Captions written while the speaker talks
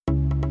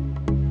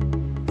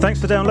Thanks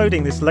for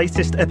downloading this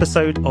latest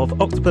episode of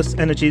Octopus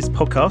Energy's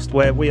podcast,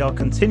 where we are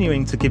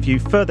continuing to give you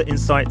further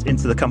insight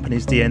into the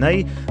company's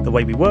DNA, the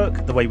way we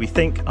work, the way we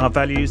think, our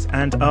values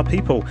and our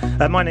people.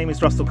 My name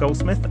is Russell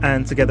Goldsmith,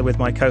 and together with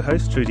my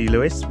co-host Trudy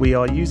Lewis, we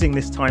are using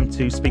this time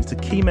to speak to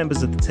key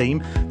members of the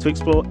team to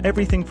explore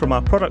everything from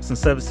our products and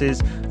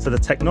services to the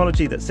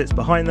technology that sits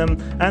behind them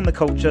and the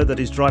culture that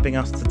is driving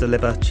us to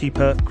deliver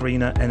cheaper,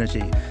 greener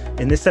energy.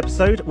 In this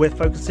episode, we're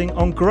focusing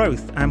on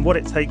growth and what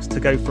it takes to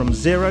go from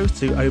zero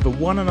to over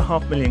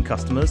 1.5 million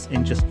customers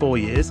in just 4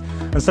 years.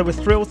 And so we're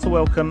thrilled to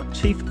welcome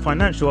Chief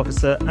Financial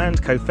Officer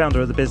and co-founder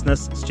of the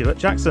business, Stuart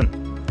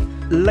Jackson.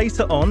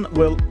 Later on,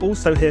 we'll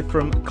also hear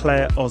from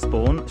Claire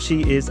Osborne.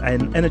 She is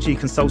an energy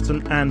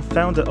consultant and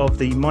founder of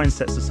the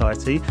Mindset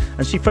Society,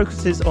 and she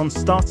focuses on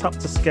startup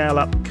to scale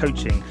up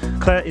coaching.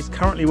 Claire is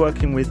currently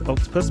working with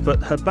Octopus,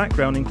 but her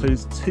background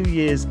includes 2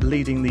 years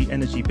leading the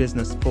energy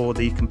business for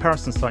the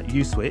comparison site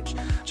Uswitch,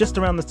 just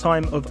around the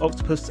time of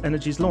Octopus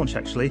Energy's launch,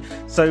 actually.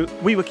 So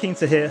we were keen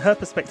to hear her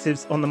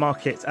perspectives on the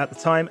market at the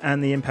time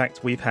and the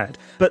impact we've had.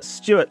 But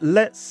Stuart,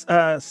 let's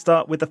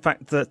start with the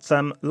fact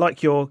that,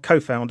 like your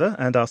co-founder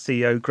and our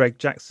CEO, Greg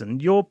Jackson,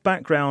 your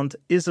background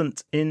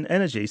isn't in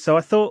energy. So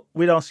I thought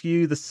we'd ask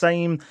you the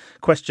same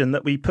question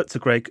that we put to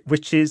Greg,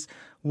 which is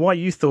why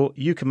you thought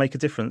you could make a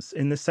difference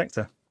in this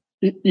sector.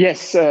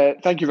 Yes,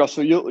 thank you,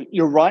 Russell.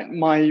 You're right.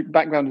 My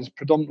background is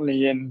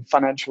predominantly in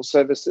financial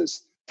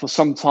services. For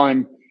some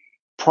time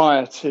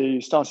prior to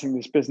starting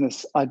this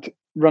business, I'd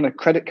run a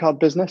credit card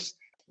business.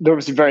 They're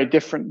obviously very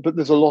different, but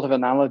there's a lot of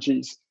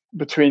analogies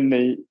between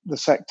the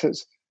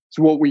sectors.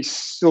 So what we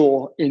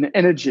saw in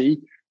energy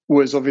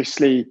was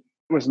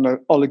an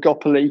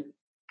oligopoly,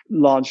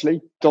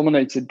 largely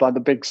dominated by the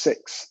big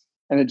six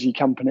energy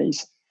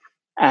companies.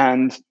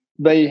 And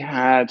they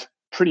had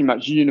pretty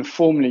much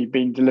uniformly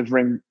been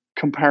delivering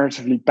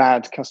comparatively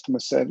bad customer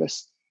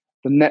service.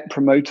 The net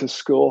promoter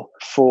score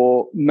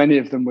for many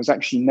of them was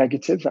actually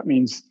negative. That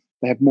means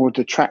they had more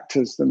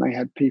detractors than they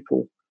had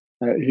people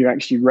who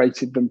actually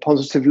rated them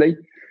positively.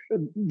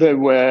 There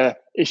were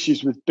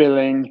issues with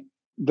billing.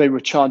 They were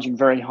charging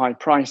very high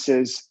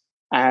prices,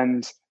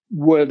 and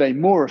were they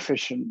more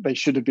efficient, they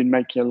should have been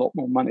making a lot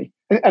more money.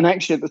 And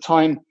actually, at the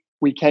time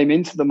we came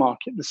into the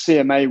market, the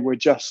CMA were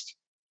just,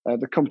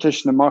 the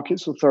Competition and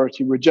Markets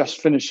Authority were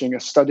just finishing a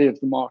study of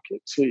the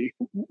market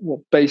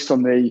based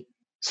on the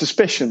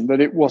suspicion that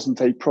it wasn't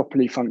a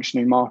properly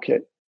functioning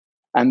market.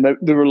 And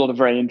there were a lot of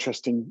very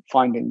interesting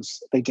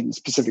findings. They didn't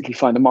specifically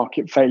find a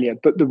market failure,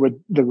 but there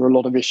were a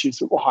lot of issues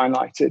that were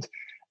highlighted.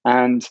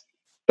 And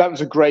that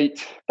was a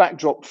great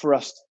backdrop for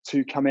us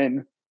to come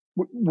in.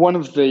 One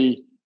of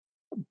the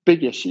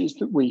big issues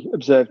that we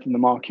observed in the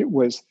market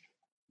was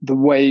the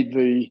way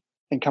the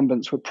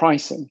incumbents were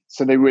pricing.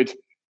 So they would,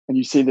 and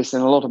you see this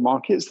in a lot of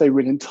markets, they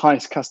would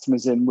entice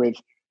customers in with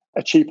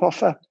a cheap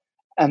offer,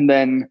 and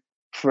then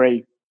for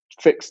a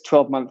fixed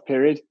 12-month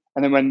period.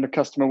 And then when the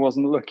customer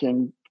wasn't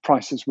looking,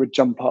 prices would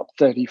jump up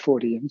 30,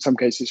 40, in some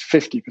cases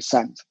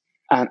 50%.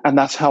 And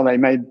that's how they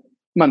made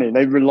money.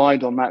 They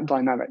relied on that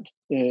dynamic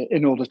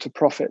in order to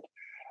profit.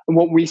 And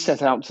what we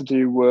set out to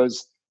do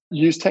was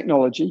use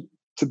technology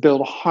to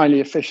build a highly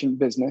efficient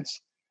business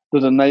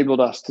that enabled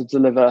us to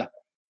deliver,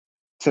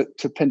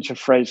 to pinch a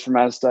phrase from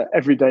Asda,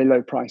 everyday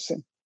low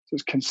pricing. So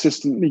it's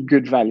consistently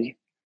good value.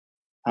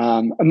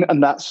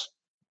 And that's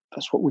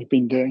what we've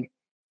been doing.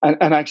 And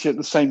actually at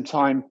the same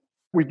time,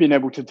 we've been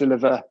able to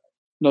deliver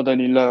not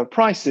only lower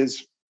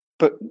prices,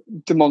 but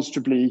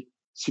demonstrably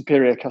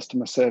superior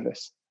customer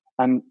service.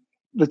 And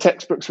the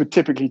textbooks would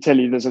typically tell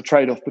you there's a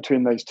trade-off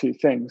between those two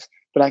things.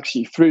 But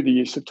actually through the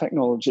use of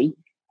technology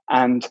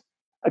and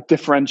a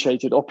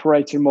differentiated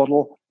operating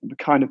model, and the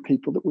kind of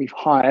people that we've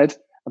hired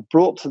and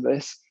brought to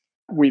this,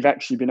 we've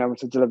actually been able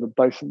to deliver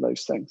both of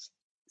those things.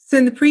 So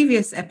in the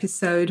previous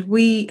episode,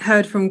 we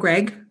heard from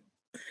Greg,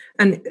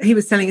 and he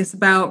was telling us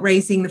about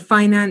raising the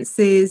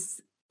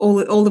finances,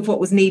 all of what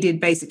was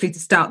needed basically to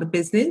start the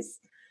business.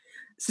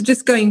 So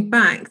just going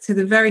back to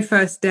the very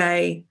first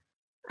day,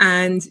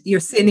 and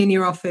you're sitting in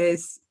your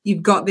office,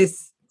 you've got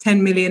this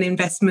 10 million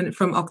investment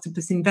from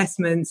Octopus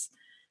Investments.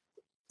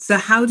 So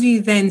how do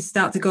you then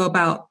start to go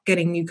about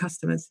getting new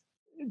customers?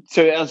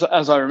 So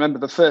as I remember,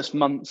 the first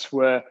months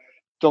were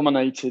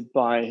dominated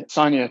by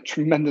signing a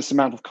tremendous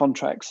amount of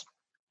contracts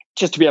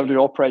just to be able to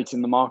operate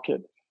in the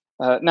market.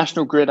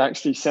 National Grid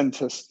actually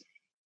sent us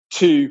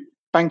 2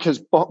 bankers'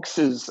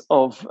 boxes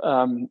of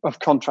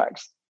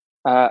contracts.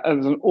 There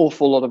was an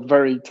awful lot of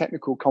very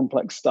technical,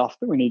 complex stuff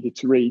that we needed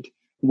to read,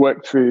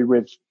 work through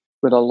with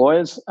our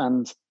lawyers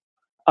and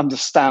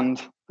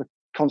understand the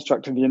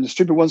construct of the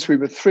industry. But once we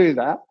were through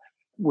that,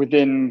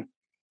 within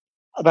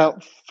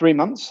about 3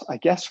 months, I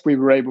guess, we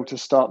were able to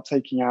start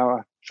taking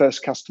our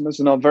first customers.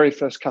 And our very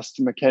first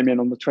customer came in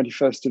on the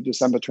 21st of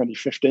December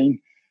 2015.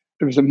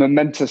 It was a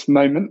momentous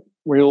moment.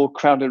 We all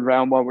crowded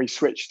around while we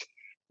switched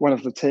one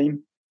of the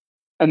team.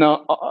 And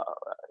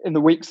in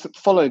the weeks that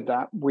followed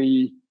that,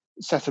 we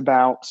set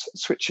about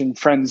switching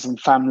friends and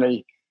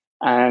family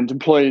and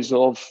employees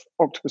of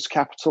Octopus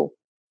Capital,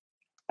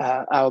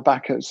 our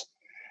backers.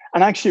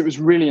 And actually, it was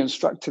really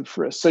instructive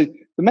for us. So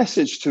the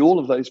message to all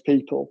of those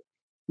people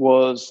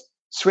was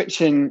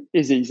switching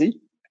is easy.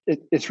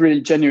 It's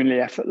really genuinely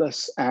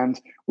effortless, and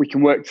we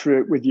can work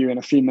through it with you in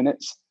a few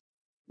minutes.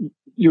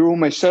 You're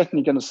almost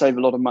certainly going to save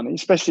a lot of money,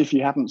 especially if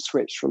you haven't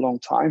switched for a long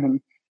time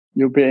and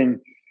you're being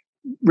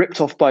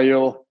ripped off by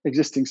your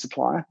existing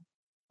supplier.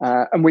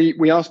 And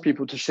we asked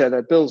people to share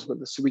their bills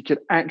with us so we could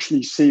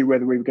actually see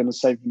whether we were going to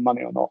save them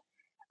money or not.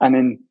 And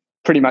in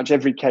pretty much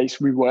every case,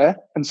 we were,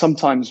 and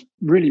sometimes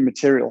really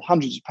material,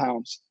 hundreds of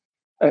pounds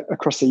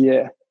across a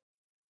year.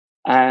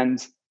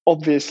 And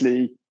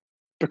obviously,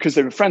 because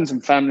they were friends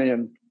and family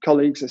and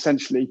colleagues,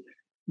 essentially,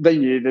 they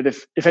knew that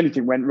if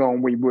anything went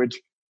wrong, we would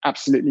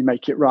absolutely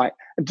make it right.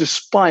 And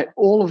despite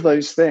all of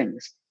those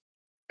things,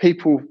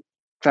 people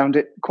found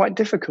it quite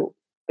difficult.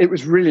 It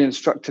was really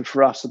instructive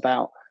for us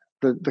about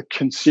the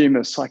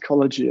consumer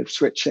psychology of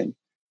switching.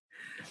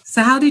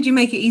 So how did you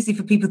make it easy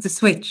for people to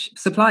switch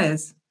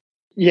suppliers?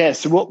 Yeah,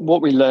 so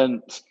what we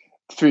learned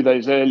through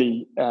those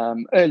early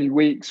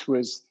weeks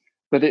was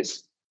that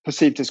it's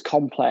perceived as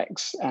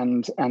complex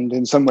and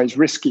in some ways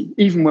risky,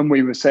 even when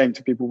we were saying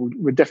to people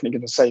we're definitely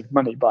going to save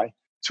money by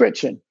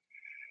switching.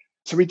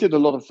 So we did a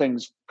lot of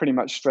things pretty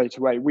much straight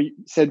away. We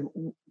said,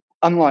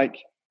 unlike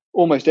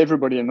almost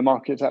everybody in the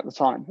market at the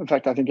time, in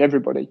fact, I think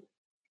everybody,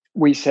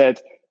 we said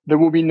there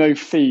will be no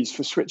fees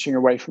for switching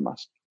away from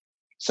us.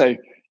 So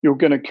you're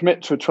going to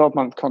commit to a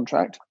 12-month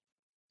contract,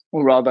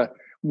 or rather,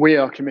 we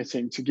are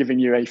committing to giving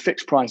you a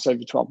fixed price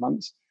over 12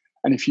 months.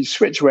 And if you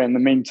switch away in the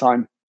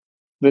meantime,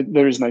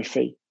 there is no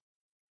fee.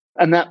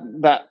 And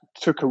that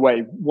took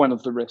away one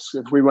of the risks.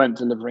 If we weren't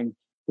delivering,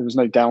 there was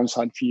no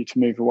downside for you to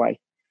move away.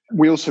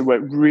 We also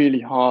worked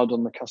really hard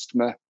on the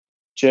customer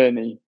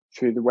journey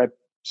through the web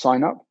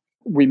sign up.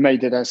 We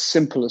made it as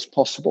simple as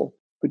possible,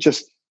 but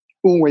just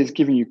always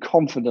giving you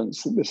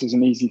confidence that this is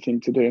an easy thing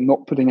to do and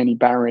not putting any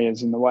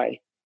barriers in the way.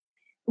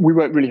 We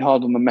worked really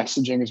hard on the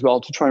messaging as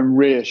well to try and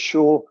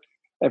reassure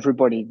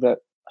everybody that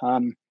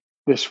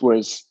this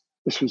was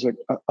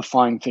a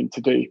fine thing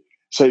to do.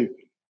 So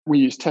we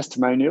used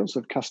testimonials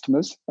of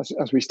customers.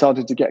 As we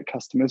started to get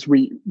customers,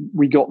 we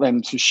got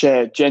them to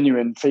share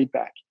genuine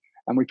feedback,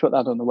 and we put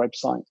that on the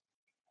website.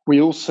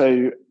 We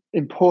also,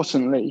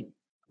 importantly,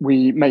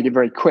 we made it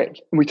very quick,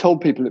 and we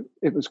told people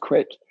it was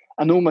quick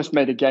and almost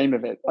made a game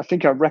of it. I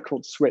think our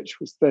record switch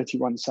was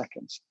 31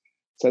 seconds.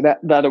 So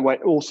that away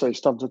also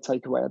started to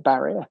take away a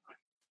barrier.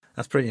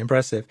 That's pretty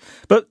impressive.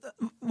 But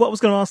what I was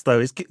going to ask, though,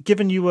 is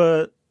given you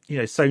were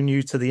so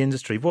new to the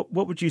industry, what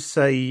would you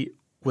say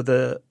were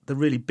the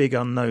really big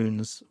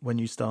unknowns when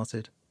you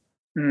started?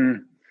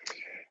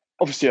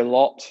 Obviously a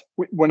lot.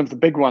 One of the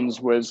big ones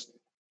was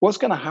what's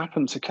going to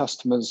happen to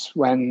customers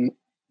when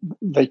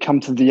they come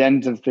to the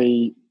end of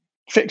the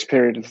fixed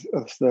period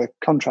of the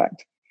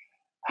contract.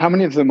 How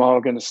many of them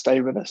are going to stay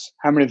with us?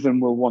 How many of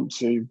them will want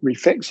to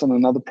refix on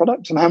another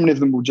product? And how many of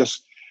them will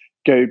just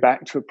go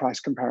back to a price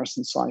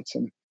comparison site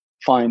and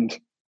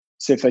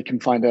see if they can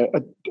find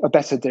a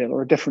better deal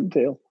or a different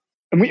deal?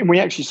 And we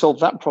actually solved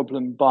that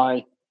problem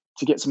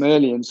to get some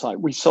early insight.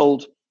 We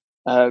sold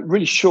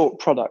really short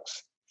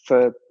products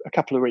for a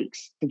couple of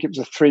weeks. I think it was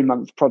a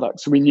 3-month product.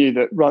 So we knew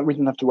that, we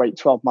didn't have to wait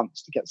 12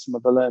 months to get some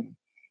of the learning,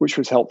 which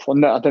was helpful.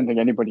 And I don't think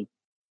anybody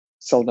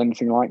sold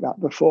anything like that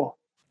before.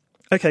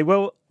 Okay,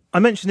 well, I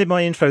mentioned in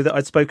my intro that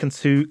I'd spoken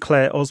to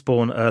Claire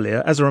Osborne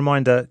earlier. As a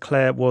reminder,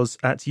 Claire was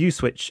at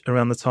Uswitch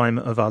around the time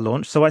of our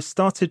launch. So I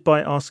started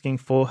by asking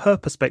for her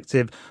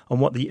perspective on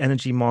what the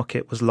energy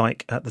market was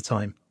like at the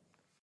time.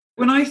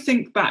 When I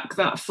think back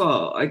that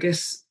far, I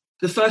guess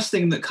the first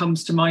thing that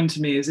comes to mind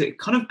to me is it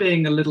kind of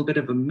being a little bit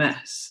of a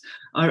mess.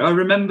 I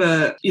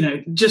remember,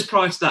 just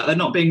prior to that, there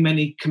not being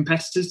many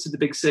competitors to the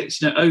big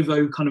six,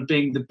 OVO kind of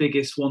being the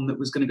biggest one that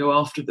was going to go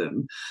after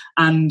them.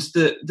 And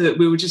that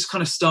we were just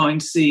kind of starting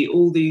to see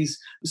all these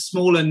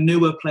smaller,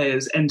 newer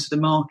players enter the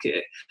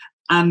market.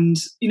 And,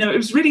 it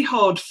was really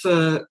hard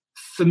for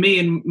me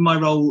in my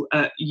role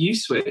at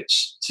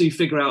Uswitch to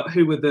figure out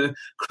who were the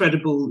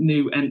credible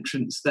new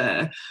entrants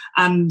there.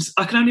 And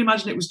I can only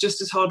imagine it was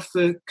just as hard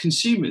for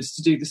consumers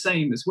to do the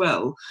same as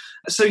well.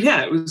 So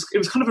yeah, it was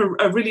kind of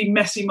a really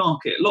messy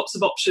market, lots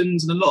of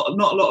options and not a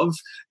lot of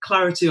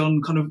clarity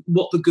on kind of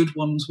what the good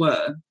ones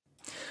were.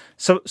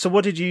 So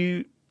what did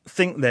you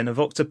think then of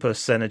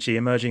Octopus Energy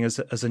emerging as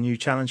a new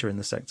challenger in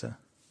the sector?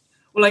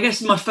 Well, I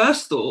guess my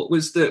first thought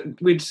was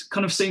that we'd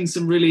kind of seen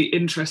some really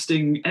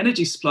interesting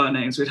energy supplier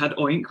names. We'd had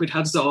Oink, we'd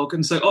had Zog,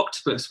 and so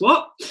Octopus,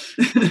 what?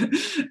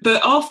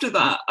 But after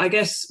that, I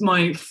guess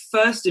my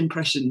first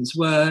impressions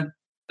were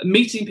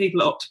meeting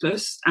people at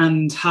Octopus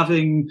and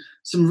having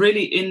some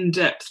really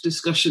in-depth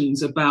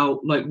discussions about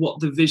what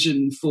the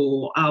vision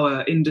for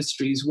our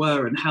industries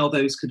were and how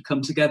those could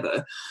come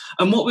together.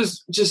 And what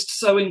was just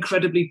so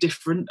incredibly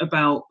different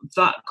about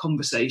that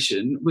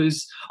conversation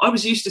was I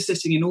was used to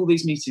sitting in all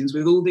these meetings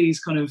with all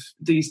these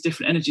these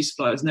different energy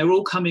suppliers, and they were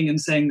all coming and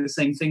saying the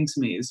same thing to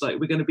me. It's we're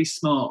going to be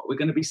smart, we're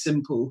going to be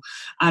simple.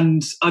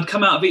 And I'd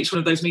come out of each one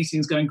of those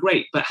meetings going,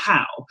 great, but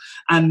how?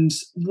 And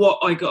what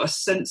I got a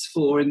sense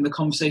for in the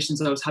conversations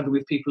that I was having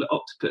with people at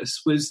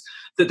Octopus was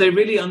that they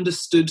really understood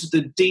understood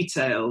the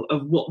detail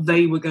of what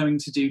they were going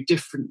to do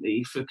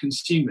differently for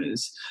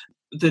consumers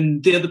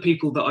than the other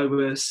people that I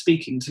was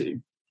speaking to.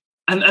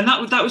 And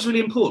that was really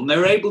important. They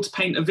were able to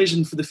paint a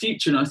vision for the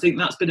future, and I think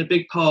that's been a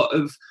big part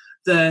of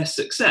their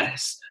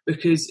success,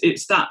 because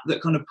it's that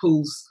kind of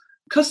pulls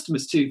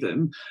customers to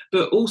them,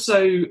 but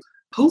also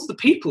pulls the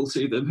people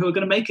to them who are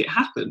going to make it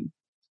happen.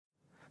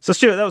 So,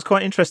 Stuart, that was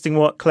quite interesting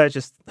what Claire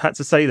just had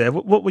to say there.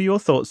 What were your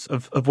thoughts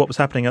of what was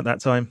happening at that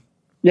time?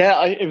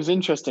 Yeah, it was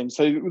interesting.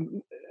 So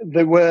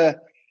there were,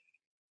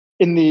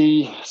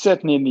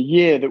 certainly in the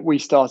year that we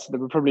started, there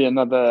were probably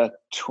another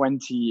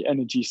 20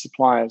 energy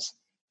suppliers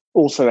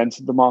also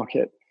entered the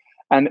market.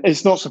 And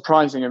it's not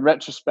surprising in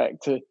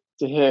retrospect to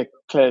hear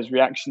Claire's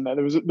reaction there.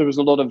 There was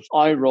a lot of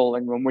eye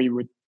rolling when we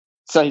would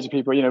say to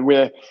people,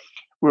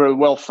 we're a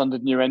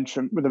well-funded new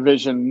entrant with a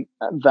vision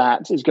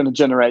that is going to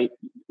generate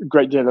a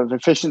great deal of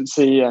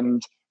efficiency,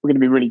 and we're going to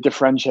be really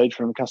differentiated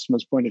from a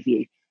customer's point of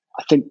view.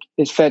 I think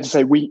it's fair to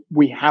say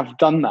we have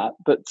done that,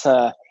 but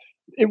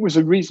it was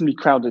a reasonably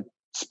crowded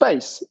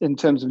space in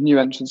terms of new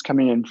entrants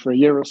coming in for a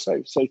year or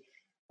so,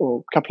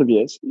 or a couple of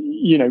years.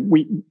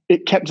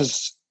 It kept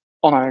us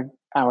on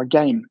our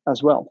game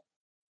as well.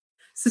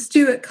 So,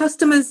 Stuart,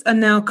 customers are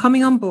now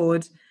coming on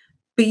board,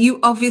 but you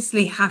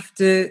obviously have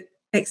to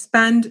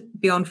expand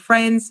beyond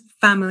friends,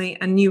 family,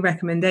 and new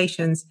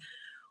recommendations.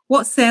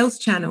 What sales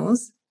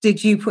channels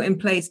did you put in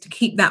place to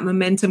keep that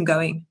momentum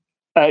going?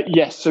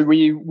 Yes, so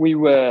we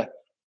were.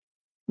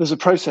 There's a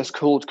process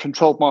called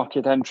controlled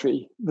market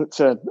entry. That's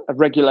a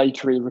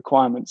regulatory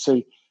requirement.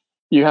 So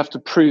you have to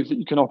prove that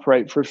you can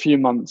operate for a few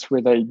months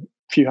with a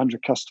few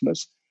hundred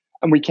customers.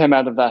 And we came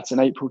out of that in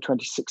April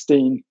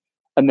 2016,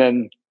 and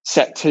then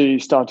set to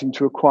starting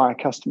to acquire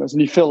customers.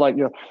 And you feel like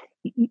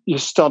you're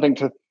starting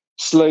to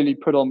slowly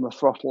put on the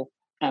throttle.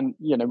 And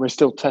we're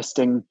still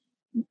testing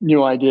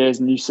new ideas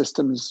and new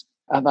systems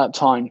at that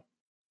time.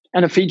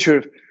 And a feature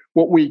of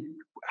what we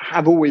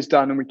have always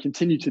done and we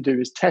continue to do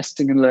is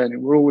testing and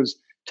learning. We're always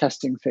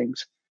testing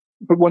things.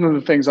 But one of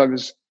the things I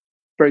was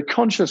very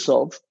conscious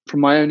of from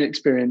my own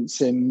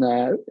experience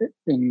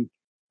in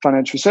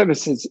financial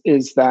services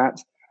is that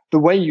the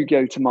way you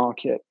go to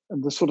market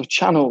and the sort of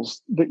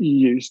channels that you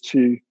use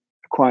to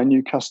acquire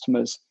new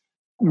customers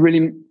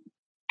really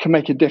can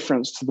make a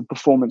difference to the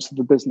performance of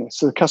the business.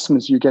 So the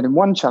customers you get in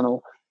one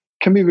channel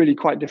can be really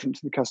quite different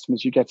to the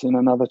customers you get in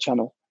another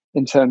channel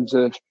in terms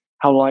of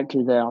how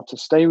likely they are to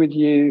stay with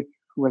you,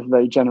 whether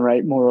they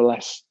generate more or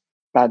less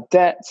bad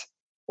debt,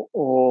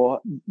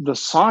 or the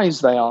size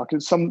they are.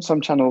 Because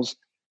some channels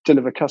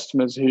deliver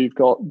customers who've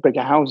got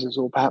bigger houses,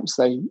 or perhaps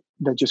they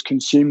just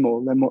consume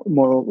more. They're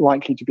more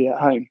likely to be at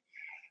home.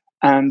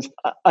 And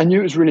I knew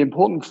it was really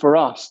important for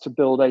us to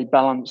build a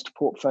balanced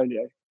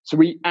portfolio. So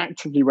we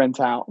actively went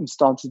out and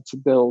started to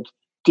build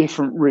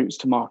different routes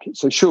to market.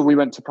 So sure, we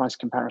went to price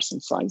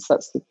comparison sites.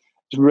 It's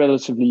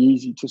relatively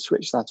easy to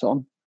switch that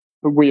on.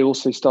 But we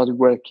also started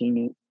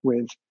working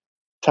with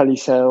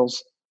telesales.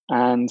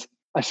 And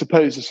I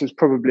suppose this was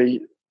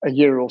probably a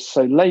year or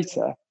so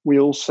later, we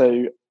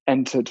also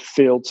entered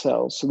field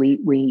sales. So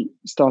we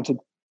started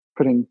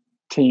putting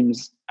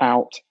teams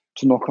out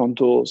to knock on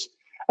doors.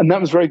 And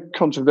that was very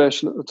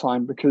controversial at the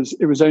time, because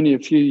it was only a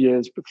few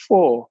years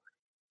before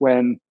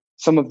when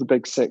some of the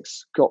big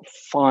six got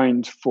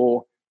fined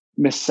for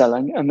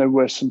mis-selling, and there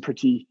were some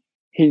pretty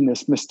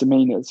heinous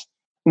misdemeanors.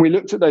 And we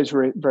looked at those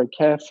very, very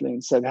carefully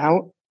and said,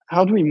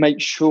 how do we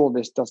make sure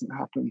this doesn't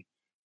happen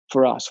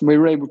for us? And we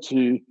were able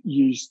to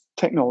use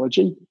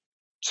technology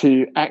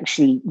to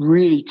actually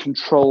really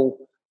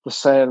control the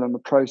sale and the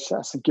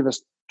process and give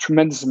us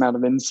tremendous amount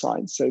of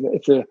insight, so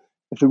that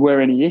if there were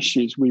any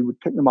issues, we would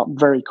pick them up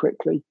very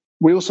quickly.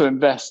 We also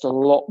invest a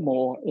lot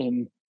more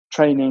in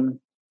training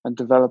and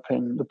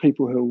developing the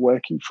people who are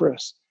working for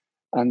us.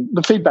 And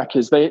the feedback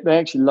is they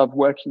actually love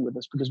working with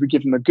us because we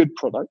give them a good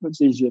product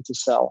that's easier to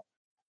sell.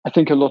 I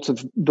think a lot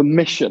of the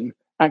mission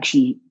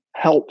actually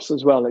helps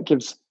as well. It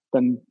gives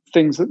them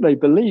things that they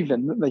believe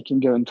in that they can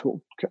go and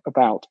talk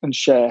about and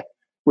share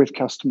with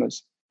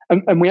customers.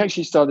 And we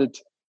actually started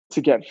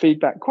to get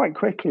feedback quite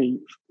quickly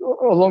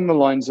along the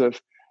lines of,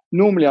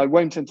 normally I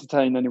won't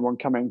entertain anyone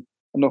coming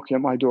and knocking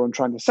at my door and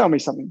trying to sell me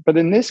something. But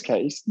in this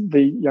case,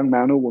 the young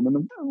man or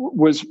woman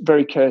was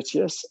very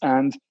courteous,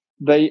 and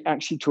they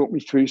actually talked me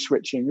through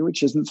switching,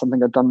 which isn't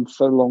something I've done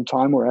for a long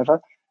time or ever.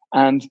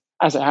 And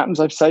as it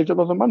happens, I've saved a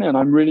lot of money, and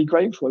I'm really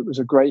grateful. It was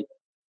a great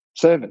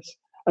service.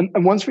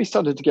 And once we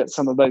started to get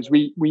some of those,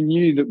 we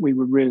knew that we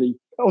were really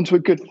onto a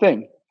good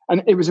thing.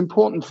 And it was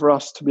important for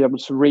us to be able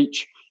to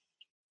reach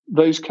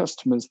those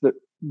customers that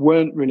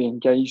weren't really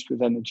engaged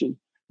with energy.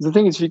 The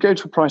thing is, if you go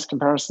to a price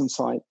comparison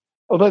site,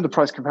 although the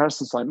price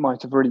comparison site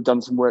might have already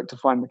done some work to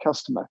find the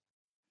customer,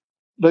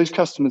 those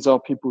customers are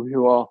people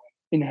who are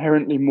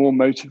inherently more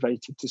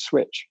motivated to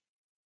switch.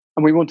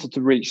 And we wanted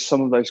to reach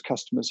some of those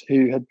customers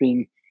who had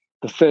been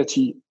the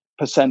 30%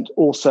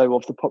 or so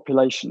of the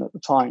population at the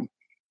time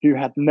who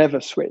had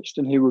never switched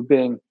and who were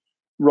being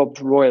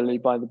robbed royally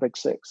by the big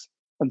six.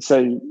 And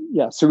so,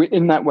 so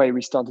in that way,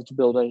 we started to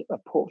build a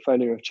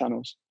portfolio of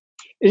channels.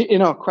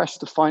 In our quest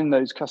to find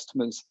those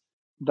customers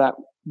that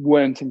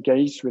weren't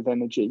engaged with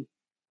energy.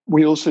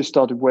 We also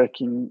started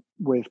working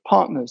with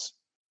partners,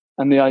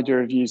 and the idea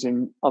of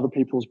using other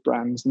people's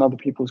brands and other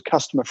people's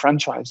customer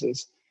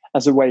franchises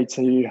as a way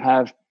to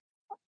have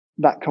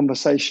that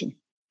conversation.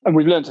 And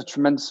we've learned a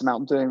tremendous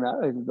amount doing that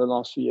over the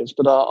last few years.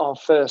 But our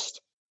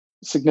first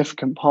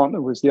significant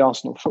partner was the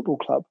Arsenal Football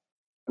Club,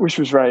 which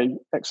was very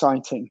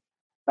exciting.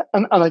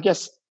 And I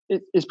guess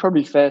it's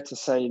probably fair to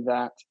say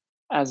that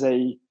as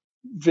a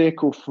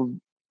vehicle for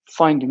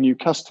finding new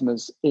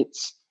customers,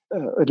 it's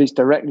at least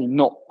directly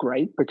not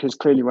great, because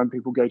clearly when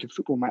people go to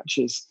football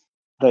matches,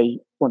 they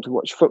want to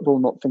watch football,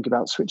 not think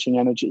about switching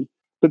energy.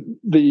 But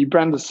the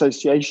brand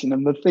association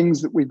and the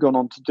things that we've gone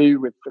on to do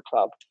with the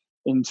club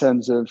in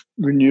terms of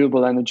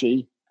renewable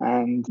energy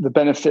and the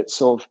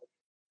benefits of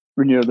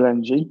renewable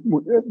energy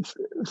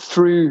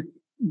through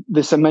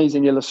this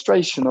amazing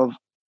illustration of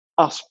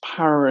us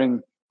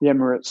powering the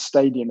Emirates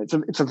Stadium.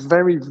 It's a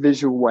very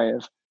visual way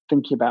of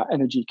thinking about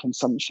energy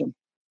consumption.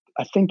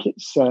 I think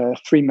it's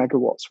 3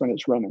 megawatts when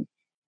it's running.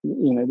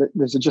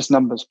 Those are just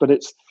numbers, but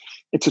it's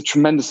a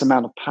tremendous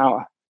amount of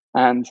power,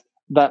 and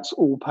that's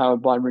all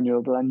powered by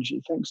renewable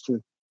energy thanks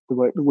to the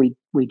work that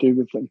we do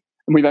with them.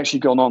 And we've actually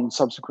gone on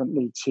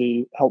subsequently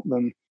to help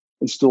them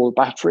install a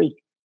battery,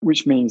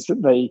 which means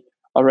that they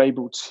are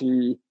able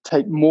to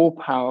take more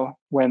power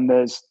when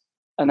there's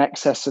an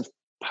excess of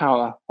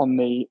power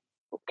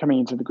coming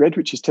into the grid,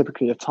 which is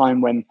typically a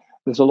time when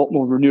there's a lot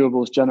more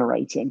renewables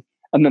generating,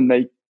 and then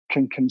they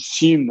can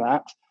consume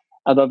that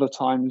at other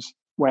times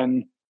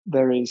when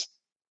there is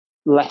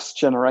less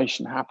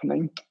generation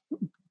happening,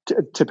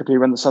 typically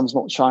when the sun's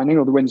not shining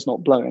or the wind's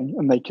not blowing,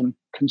 and they can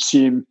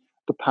consume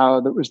the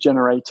power that was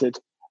generated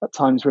at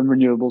times when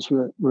renewables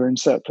were in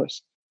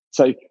surplus.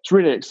 So it's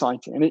really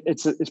exciting, and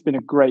it's been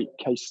a great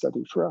case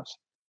study for us.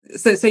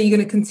 So you're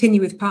going to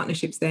continue with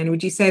partnerships then?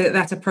 Would you say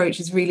that approach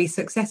is really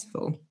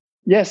successful?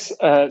 Yes.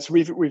 So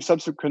we've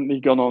subsequently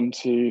gone on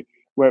to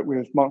work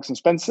with Marks and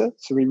Spencer.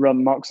 So we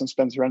run Marks and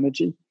Spencer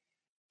Energy,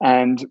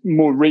 and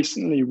more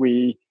recently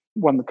we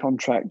won the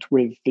contract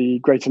with the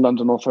Greater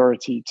London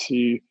Authority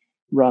to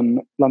run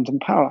London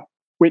Power,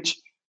 which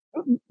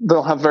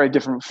they'll have very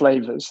different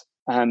flavours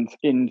and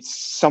in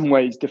some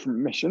ways different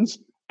missions.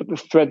 But the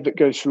thread that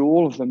goes through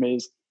all of them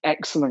is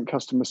excellent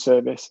customer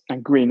service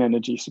and green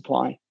energy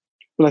supply.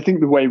 Well, I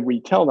think the way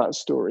we tell that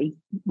story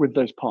with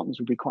those partners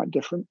will be quite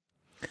different.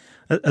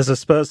 As a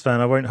Spurs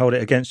fan, I won't hold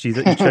it against you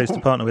that you chose to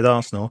partner with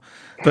Arsenal.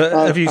 But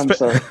have you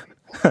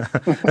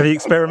have you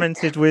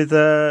experimented with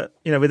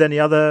with any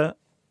other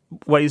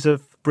ways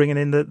of bringing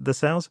in the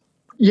sales?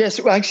 Yes,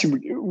 well,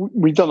 actually,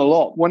 we've done a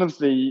lot. One of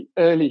the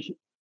early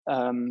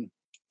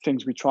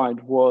things we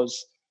tried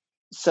was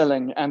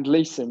selling and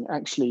leasing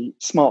actually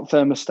smart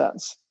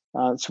thermostats.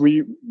 So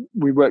we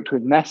worked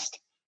with Nest,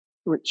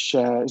 which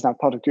is now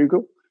part of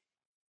Google.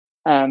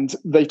 And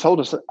they told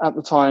us at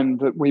the time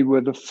that we were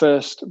the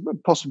first,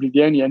 possibly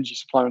the only energy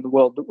supplier in the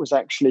world that was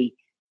actually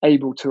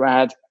able to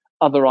add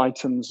other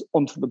items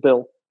onto the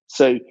bill.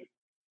 So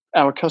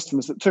our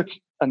customers that took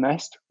a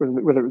Nest,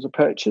 whether it was a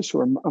purchase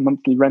or a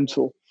monthly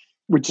rental,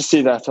 would just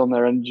see that on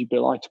their energy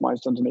bill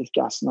itemized underneath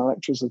gas and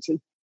electricity,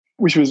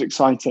 which was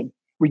exciting.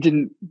 We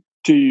didn't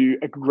do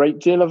a great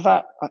deal of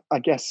that. I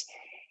guess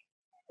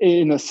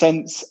in a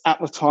sense,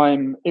 at the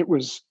time, it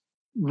was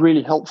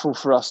really helpful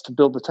for us to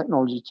build the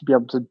technology to be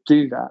able to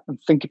do that and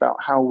think about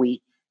how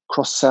we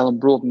cross-sell and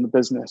broaden the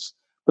business.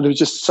 But there was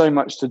just so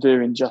much to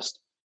do in just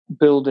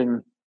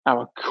building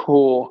our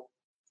core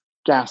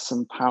gas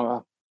and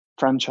power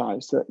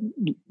franchise that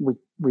we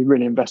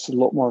really invested a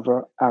lot more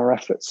of our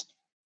efforts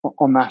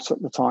on that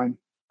at the time.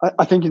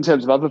 I think in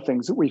terms of other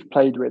things that we've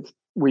played with,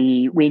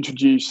 we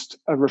introduced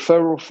a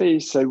referral fee.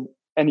 So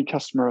any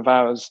customer of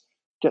ours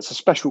gets a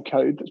special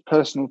code that's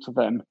personal to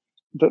them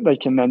that they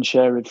can then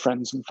share with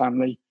friends and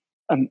family.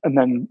 And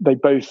then they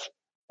both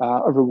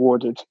are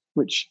rewarded,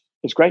 which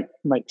is great.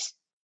 Makes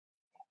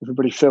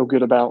everybody feel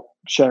good about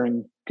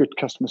sharing good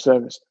customer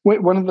service.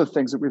 One of the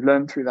things that we've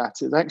learned through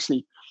that is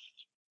actually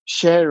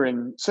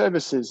sharing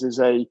services is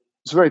a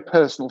very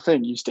personal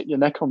thing. You stick your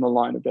neck on the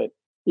line a bit,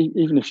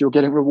 even if you're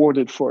getting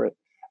rewarded for it.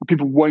 And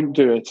people won't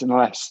do it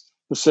unless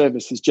the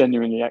service is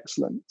genuinely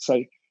excellent.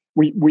 So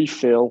we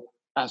feel,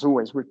 as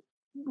always,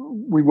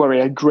 we worry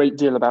a great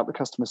deal about the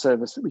customer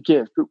service that we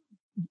give. But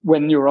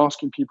when you're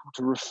asking people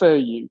to refer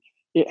you,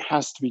 it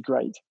has to be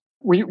great.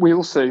 We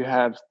also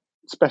have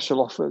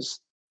special offers,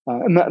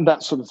 and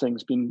that sort of thing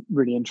has been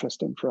really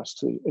interesting for us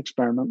to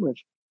experiment with.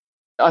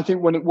 I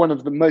think one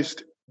of the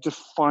most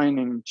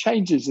defining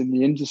changes in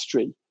the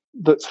industry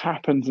that's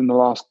happened in the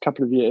last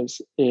couple of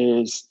years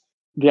is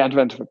the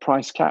advent of a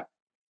price cap.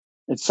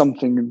 It's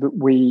something that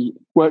we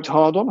worked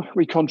hard on.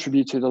 We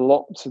contributed a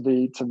lot to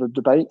the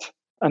debate,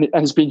 and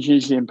it's been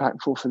hugely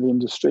impactful for the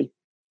industry.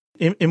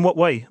 In what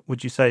way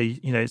would you say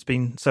it's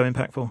been so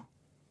impactful?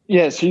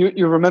 Yeah, so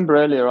you remember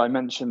earlier I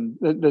mentioned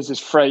that there's this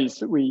phrase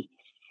that we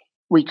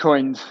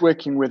coined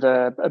working with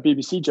a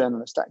BBC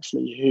journalist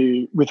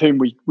actually with whom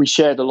we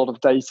shared a lot of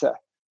data,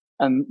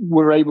 and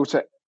were able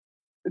to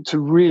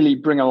really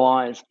bring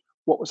alive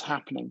what was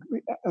happening.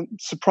 And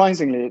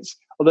surprisingly,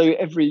 although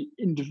every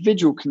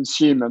individual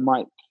consumer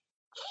might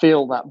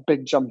feel that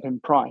big jump in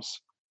price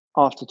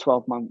after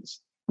 12 months,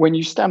 when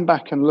you stand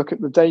back and look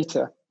at the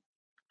data,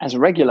 as a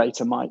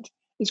regulator might,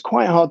 it's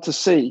quite hard to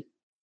see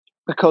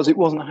because it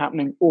wasn't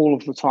happening all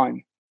of the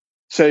time.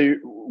 So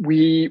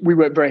we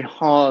worked very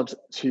hard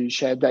to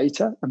share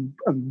data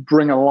and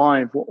bring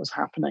alive what was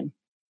happening.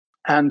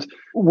 And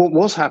what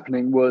was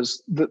happening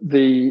was that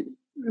the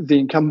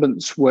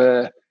incumbents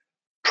were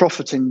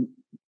profiting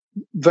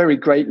very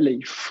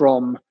greatly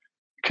from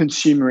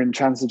consumer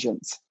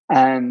intransigence.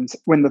 And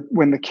when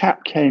the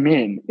cap came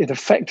in, it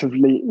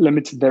effectively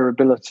limited their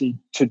ability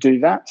to do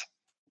that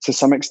to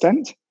some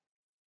extent.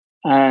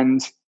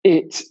 And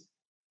it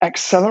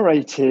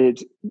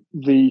accelerated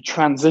the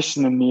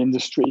transition in the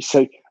industry.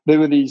 So there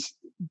were these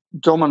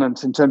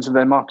dominant in terms of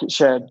their market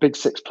share, big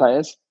six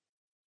players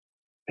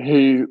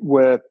who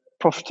were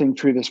profiting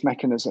through this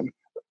mechanism.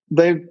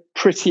 They're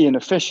pretty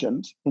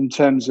inefficient in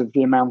terms of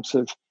the amount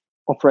of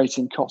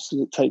operating costs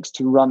that it takes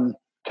to run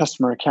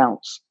customer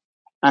accounts.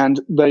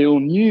 And they all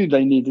knew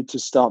they needed to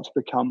start to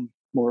become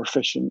more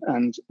efficient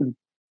and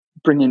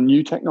bring in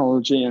new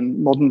technology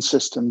and modern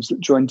systems that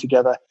join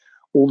together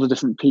all the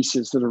different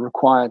pieces that are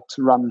required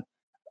to run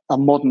a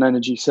modern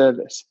energy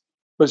service.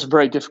 But it's a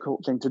very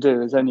difficult thing to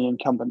do, as any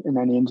incumbent in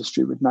any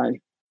industry would know.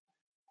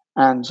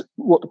 And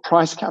what the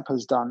price cap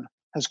has done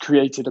has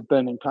created a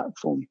burning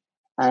platform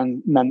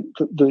and meant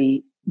that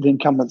the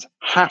incumbents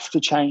have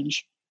to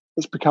change.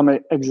 It's become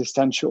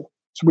existential.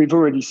 So we've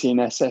already seen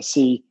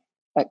SSE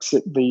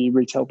exit the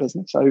retail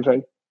business.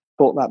 OVO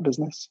bought that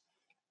business.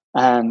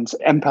 And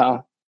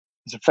Empower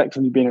has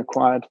effectively been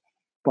acquired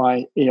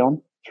by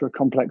E.ON through a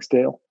complex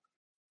deal.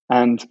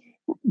 And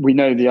we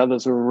know the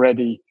others are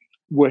already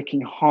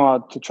working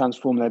hard to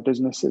transform their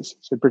businesses.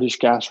 So British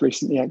Gas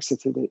recently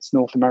exited its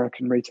North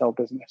American retail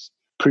business,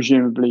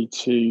 presumably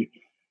to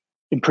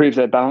improve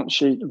their balance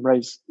sheet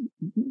and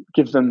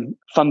give them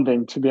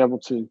funding to be able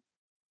to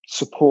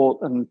support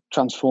and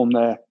transform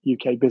their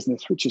UK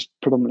business, which is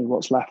predominantly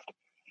what's left.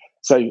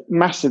 So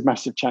massive,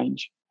 massive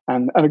change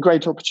and a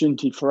great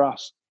opportunity for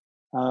us,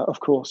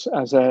 of course,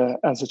 as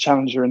a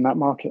challenger in that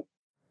market.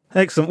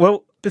 Excellent.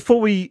 Well,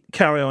 before we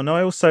carry on,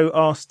 I also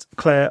asked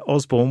Claire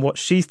Osborne what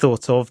she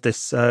thought of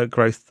this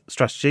growth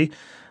strategy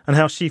and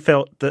how she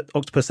felt that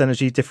Octopus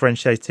Energy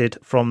differentiated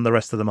from the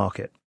rest of the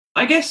market.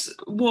 I guess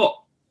what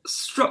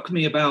struck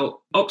me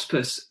about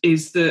Octopus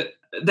is that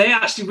they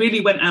actually really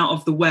went out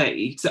of the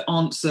way to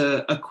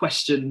answer a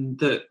question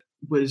that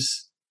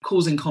was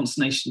causing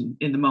consternation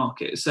in the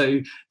market.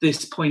 So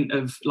this point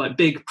of like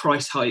big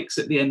price hikes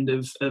at the end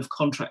of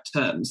contract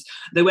terms,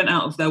 they went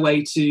out of their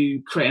way to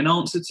create an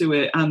answer to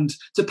it and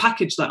to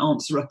package that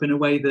answer up in a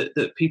way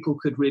that people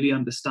could really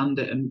understand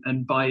it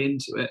and buy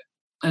into it.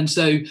 And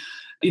so,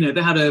 you know,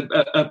 they had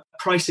a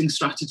pricing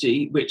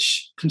strategy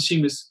which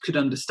consumers could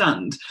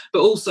understand,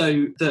 but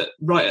also that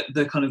right at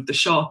the kind of the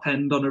sharp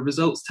end on a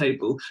results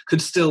table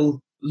could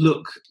still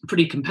look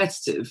pretty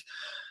competitive.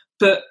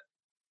 But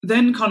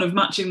then kind of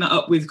matching that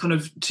up with kind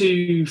of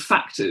two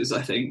factors,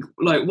 I think,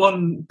 like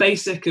one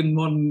basic and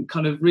one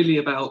kind of really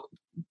about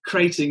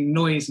creating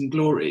noise and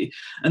glory.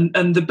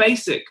 And the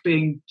basic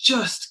being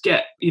just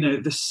get, you know,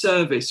 the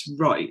service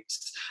right.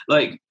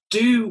 Like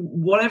do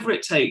whatever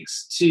it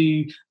takes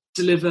to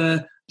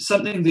deliver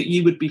something that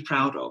you would be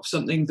proud of,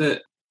 something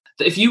that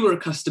if you were a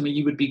customer,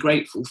 you would be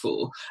grateful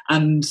for.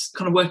 And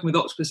kind of working with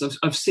Octopus,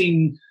 I've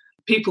seen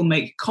people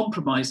make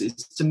compromises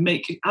to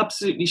make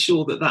absolutely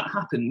sure that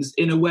happens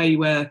in a way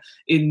where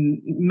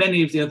in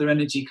many of the other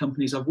energy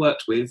companies I've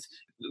worked with,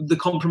 the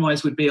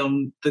compromise would be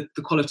on the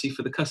quality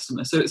for the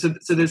customer. So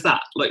there's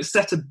that, like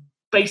set a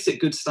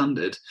basic good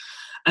standard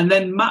and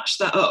then match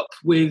that up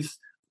with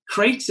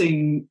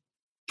creating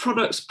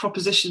products,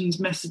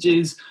 propositions,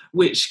 messages,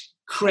 which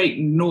create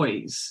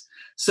noise.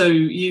 So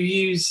you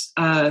use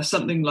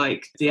something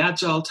like the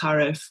Agile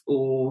tariff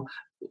or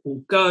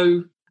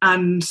Go,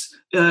 and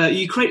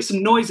you create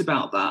some noise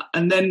about that,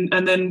 and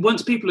then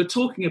once people are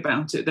talking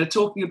about it, they're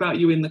talking about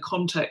you in the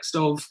context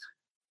of,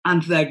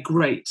 and they're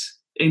great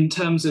in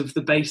terms of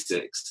the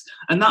basics,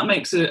 and that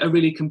makes a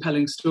really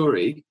compelling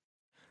story.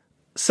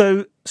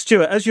 So,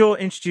 Stuart, as you're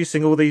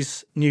introducing all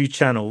these new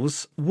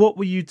channels, what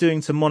were you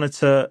doing to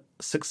monitor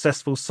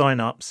successful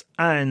sign-ups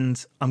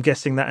and, I'm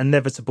guessing, that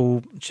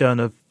inevitable churn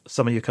of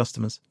some of your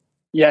customers?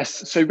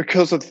 Yes. So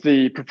because of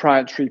the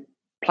proprietary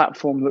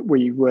platform that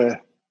we were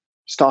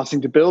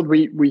starting to build,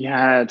 we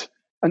had,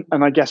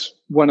 and I guess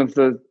one of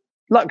the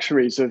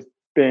luxuries of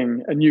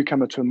being a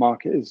newcomer to a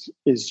market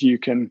is you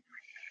can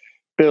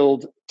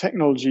build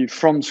technology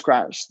from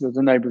scratch that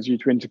enables you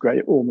to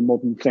integrate all the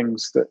modern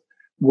things that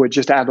were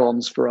just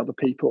add-ons for other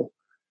people.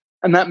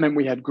 And that meant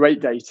we had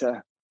great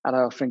data at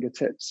our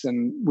fingertips,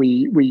 and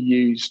we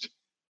used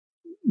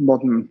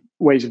modern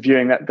ways of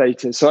viewing that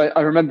data. So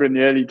I remember in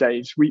the early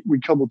days, we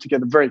cobbled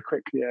together very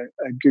quickly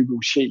a Google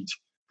Sheet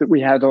that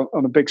we had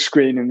on a big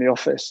screen in the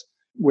office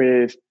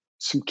with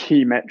some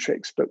key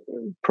metrics, but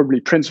probably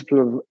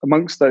principal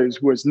amongst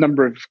those was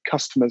number of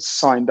customers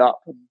signed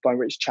up by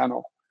which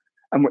channel.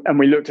 And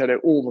we looked at it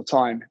all the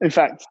time. In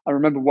fact, I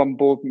remember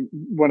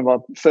one of our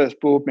first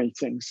board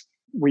meetings,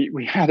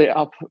 we had it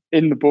up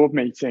in the board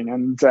meeting,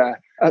 and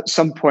at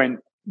some point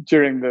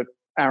during the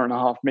hour and a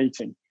half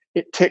meeting,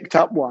 it ticked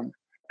up one.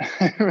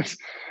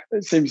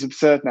 It seems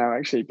absurd now,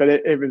 actually, but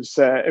it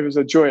was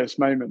a joyous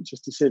moment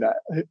just to see that,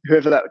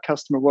 whoever that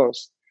customer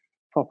was,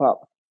 pop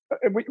up.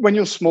 When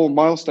your small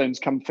milestones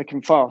come thick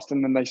and fast,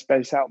 and then they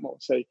space out more.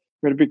 So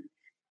we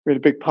had a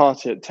big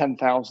party at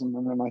 10,000,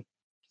 and then I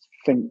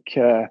think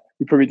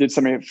we probably did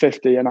something at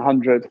 50 and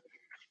 100,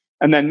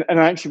 and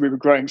actually we were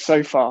growing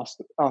so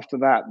fast after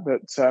that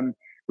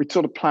we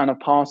sort of plan a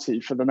party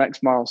for the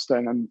next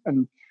milestone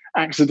and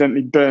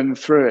accidentally burned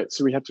through it,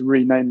 so we had to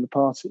rename the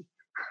party.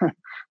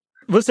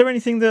 Was there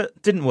anything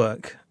that didn't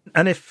work?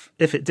 And if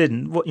it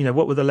didn't,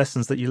 what were the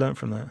lessons that you learned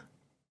from that?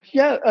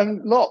 Yeah,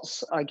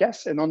 lots, I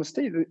guess, in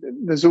honesty.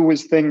 There's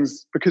always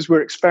things, because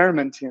we're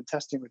experimenting and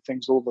testing with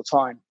things all the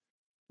time.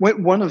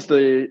 One of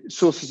the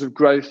sources of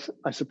growth,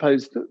 I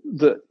suppose,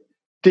 that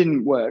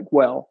didn't work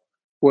well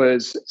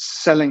was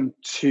selling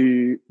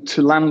to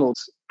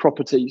landlords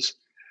properties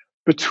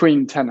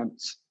between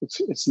tenants.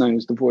 It's known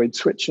as the void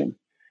switching.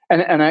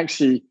 And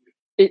actually,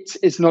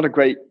 it's not a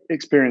great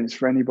experience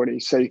for anybody.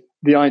 So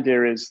the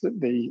idea is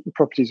that the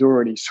property's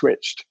already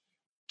switched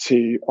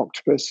to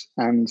Octopus,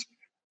 and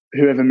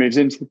whoever moves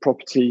into the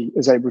property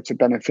is able to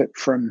benefit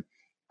from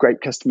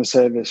great customer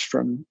service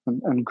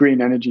and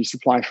green energy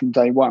supply from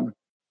day one.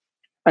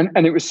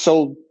 And it was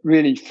sold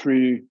really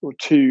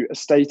to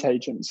estate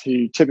agents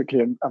who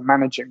typically are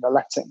managing the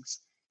lettings.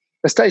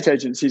 Estate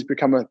agencies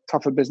become a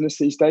tougher business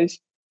these days,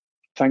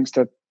 thanks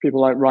to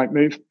people like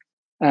Rightmove.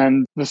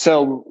 And the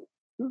sale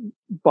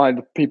by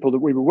the people that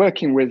we were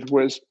working with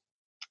was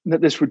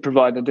that this would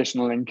provide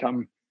additional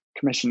income,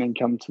 commission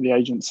income to the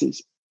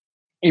agencies.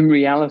 In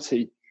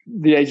reality,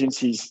 the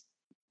agencies,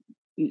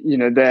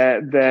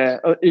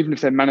 they're even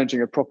if they're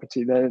managing a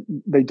property,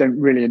 they don't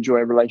really enjoy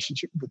a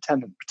relationship with the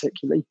tenant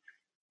particularly.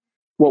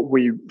 What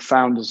we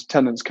found as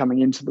tenants coming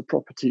into the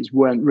properties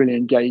weren't really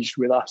engaged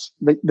with us.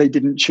 They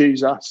didn't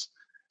choose us.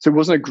 So it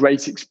wasn't a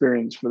great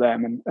experience for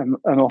them. And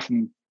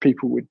often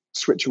people would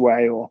switch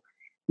away or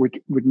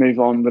would move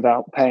on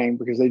without paying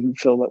because they didn't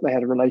feel that they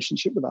had a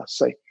relationship with us.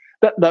 So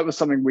that was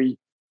something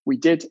we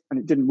did, and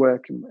it didn't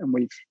work, and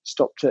we've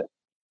stopped it.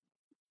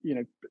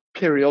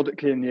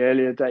 Periodically in the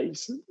earlier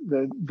days,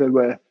 there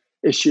were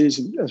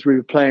issues as we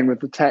were playing with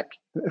the tech.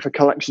 If a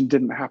collection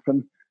didn't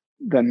happen,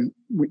 then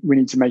we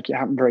need to make it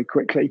happen very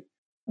quickly.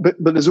 But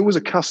there's always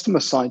a customer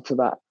side to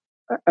that.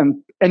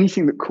 And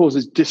anything that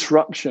causes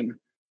disruption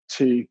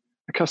to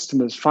a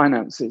customer's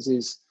finances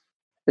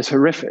is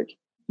horrific.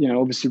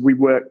 Obviously we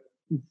work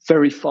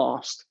very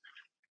fast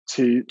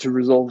to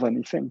resolve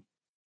anything.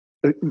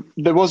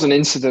 There was an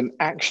incident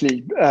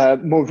actually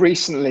more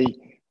recently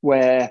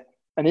where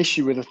an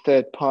issue with a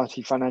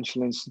third-party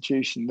financial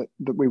institution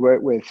that we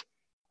work with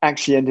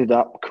actually ended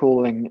up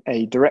calling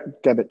a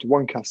direct debit to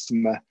one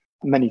customer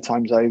many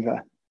times over.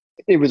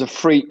 It was a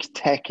freak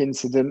tech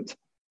incident.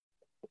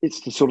 It's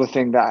the sort of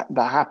thing that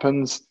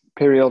happens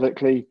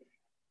periodically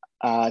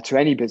to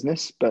any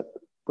business, but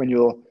when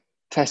you're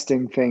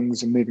testing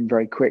things and moving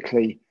very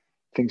quickly,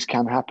 things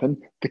can happen.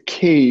 The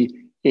key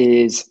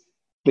is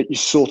that you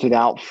sort it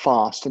out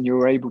fast and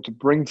you're able to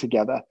bring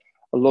together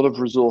a lot of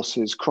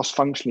resources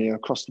cross-functionally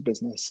across the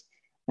business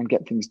and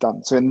get things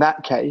done. So in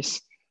that case,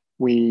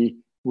 we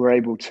were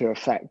able to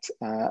effect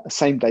a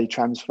same-day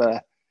transfer.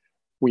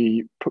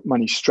 We put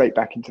money straight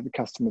back into the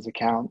customer's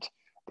account.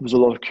 There was a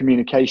lot of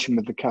communication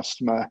with the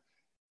customer,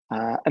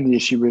 and the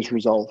issue was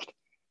resolved,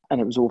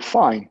 and it was all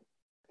fine.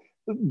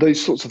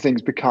 Those sorts of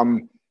things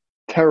become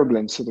terrible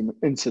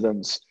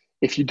incidents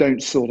if you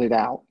don't sort it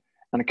out,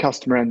 and a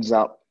customer ends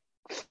up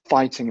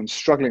fighting and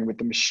struggling with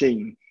the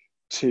machine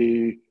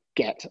to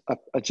get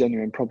a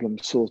genuine problem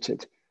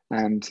sorted.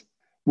 And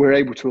we're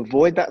able to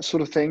avoid that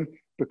sort of thing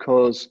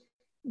because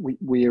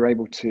we are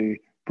able to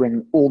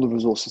bring all the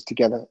resources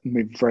together and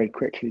move very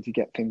quickly to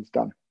get things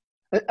done.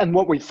 And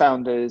what we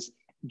found is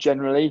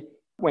generally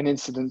when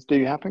incidents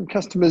do happen,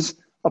 customers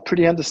are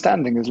pretty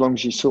understanding as long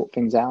as you sort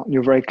things out and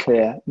you're very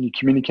clear and you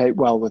communicate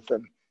well with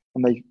them,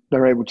 and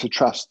they're able to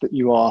trust that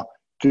you are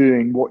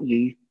doing what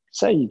you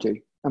say you do,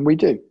 and we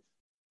do.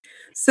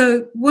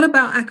 So what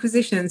about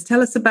acquisitions?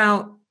 Tell us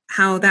about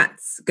how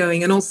that's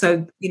going and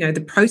also,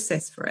 the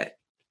process for it.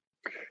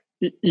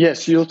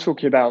 Yes, you're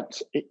talking about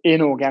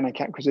inorganic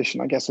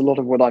acquisition. I guess a lot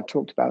of what I've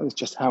talked about is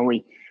just how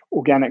we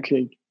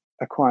organically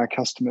acquire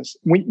customers.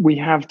 We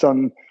have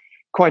done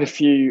quite a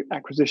few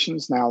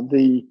acquisitions now.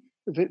 The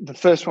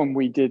first one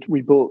we did,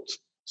 we bought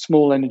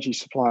small energy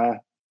supplier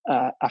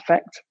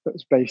Affect that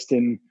was based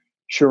in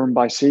Shoreham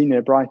by Sea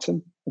near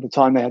Brighton. At the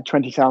time, they had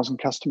 20,000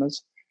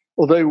 customers.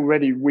 Although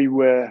already we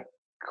were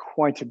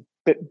quite a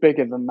bit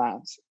bigger than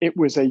that, it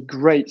was a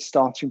great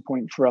starting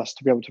point for us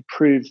to be able to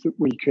prove that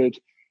we could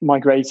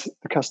migrate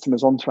the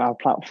customers onto our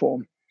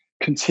platform,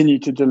 continue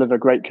to deliver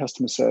great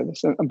customer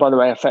service. And by the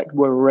way, Affect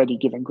were already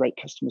giving great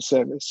customer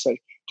service. So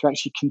to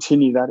actually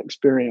continue that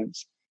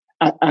experience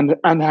and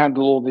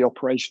handle all the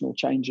operational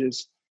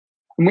changes.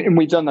 And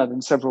we've done that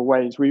in several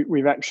ways.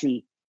 We've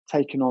actually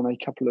taken on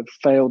a couple of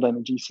failed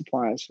energy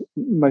suppliers,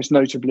 most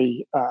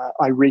notably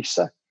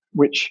Iresa,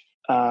 which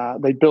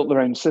they built their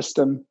own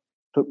system,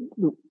 but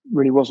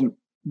really wasn't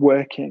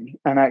working.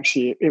 And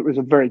actually, it was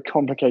a very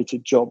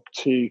complicated job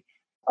to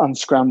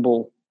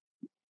unscramble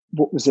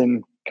what was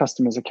in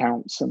customers'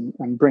 accounts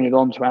and bring it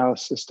onto our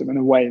system in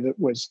a way that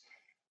was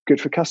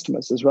good for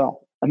customers as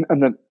well.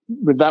 And then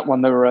with that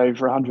one, there were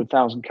over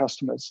 100,000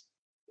 customers.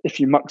 If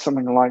you muck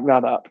something like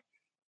that up,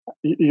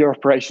 your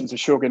operations are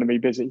sure going to be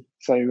busy.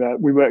 So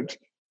we worked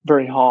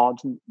very hard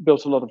and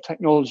built a lot of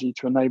technology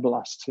to enable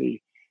us to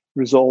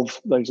resolve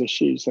those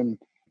issues and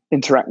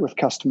interact with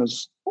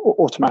customers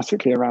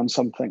automatically around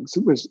some things.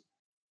 It was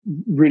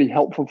really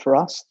helpful for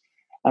us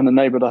and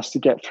enabled us to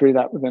get through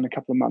that within a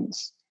couple of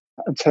months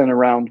and turn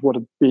around what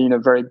had been a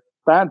very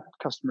bad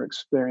customer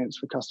experience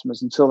for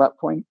customers until that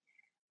point.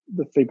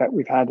 The feedback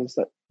we've had is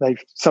that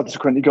they've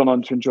subsequently gone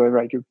on to enjoy a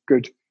very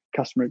good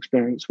customer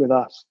experience with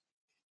us.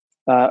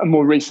 And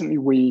more recently,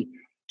 we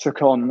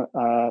took on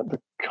the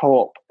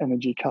Co-op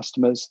energy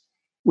customers,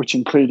 which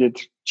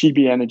included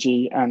GB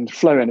Energy and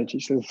Flow Energy.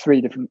 So the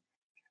three different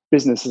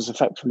businesses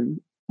effectively,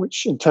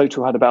 which in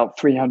total had about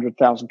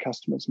 300,000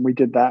 customers. And we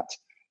did that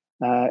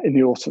in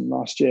the autumn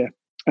last year.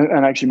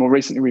 And actually more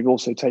recently, we've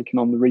also taken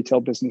on the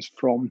retail business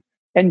from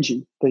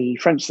Engie, the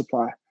French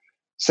supplier.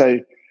 So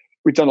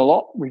we've done a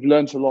lot. We've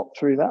learned a lot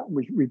through that.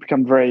 We've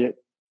become very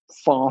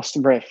fast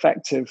and very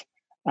effective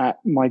at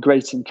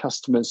migrating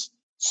customers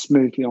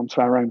smoothly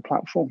onto our own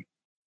platform.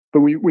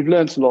 But we've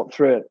learned a lot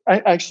through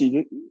it.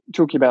 Actually,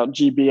 talking about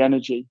GB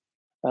Energy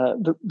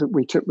that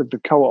we took with the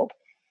Co-op,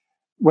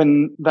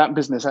 when that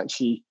business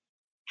actually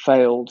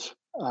failed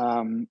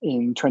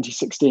in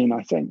 2016,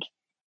 I think,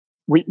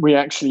 we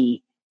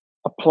actually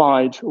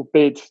applied or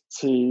bid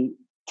to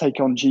take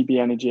on GB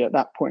Energy at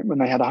that point when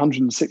they had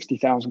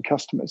 160,000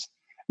 customers.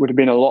 It would have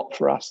been a lot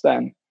for us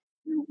then.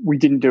 We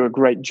didn't do a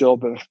great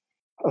job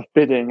of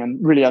bidding and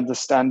really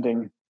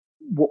understanding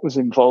what was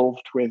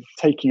involved with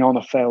taking on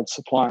a failed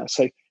supplier.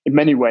 So in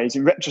many ways,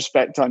 in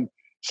retrospect, I'm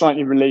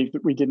slightly relieved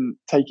that we didn't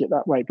take it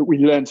that way, but we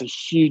learned a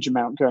huge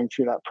amount going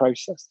through that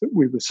process that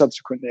we were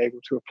subsequently able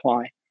to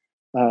apply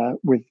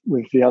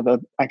with the other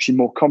actually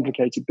more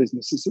complicated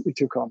businesses that we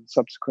took on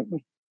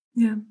subsequently.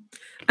 Yeah.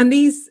 And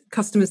these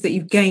customers that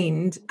you've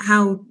gained,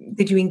 how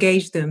did you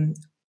engage them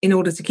in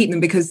order to keep them?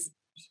 Because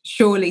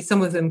surely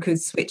some of them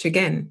could switch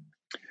again.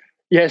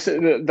 Yes,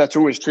 that's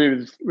always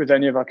true with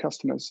any of our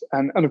customers.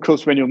 And of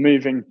course, when you're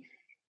moving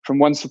from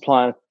one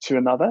supplier to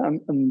another,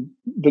 and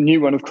the new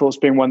one, of course,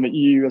 being one that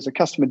you as a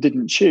customer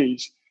didn't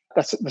choose,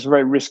 that's a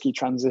very risky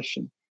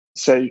transition.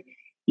 So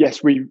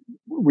yes, we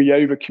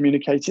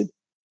over-communicated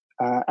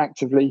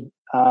actively.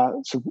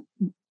 So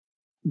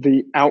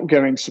the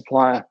outgoing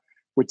supplier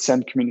would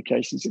send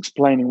communications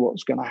explaining what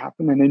was going to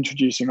happen and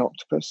introducing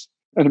Octopus.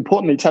 And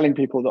importantly, telling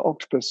people that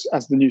Octopus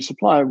as the new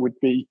supplier would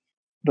be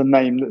the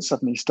name that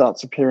suddenly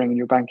starts appearing in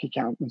your bank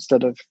account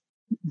instead of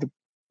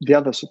the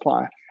other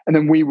supplier. And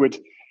then we would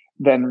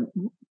then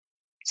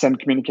send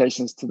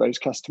communications to those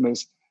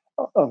customers,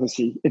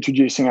 obviously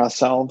introducing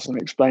ourselves and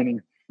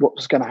explaining what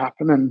was going to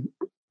happen and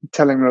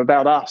telling them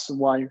about us and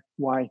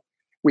why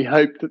we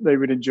hope that they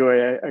would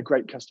enjoy a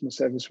great customer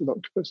service with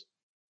Octopus.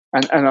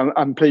 And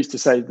I'm pleased to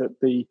say that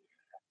the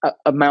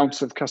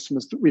amount of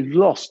customers that we've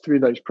lost through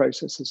those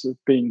processes have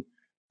been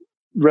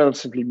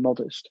relatively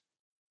modest.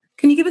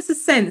 Can you give us a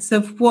sense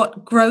of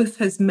what growth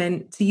has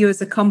meant to you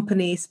as a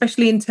company,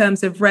 especially in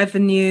terms of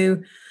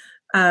revenue,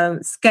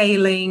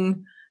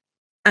 scaling,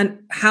 and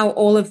how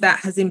all of that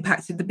has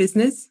impacted the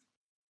business?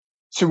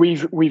 So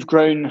we've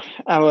grown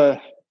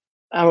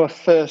our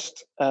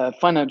first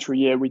financial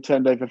year. We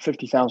turned over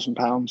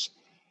 £50,000.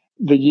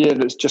 The year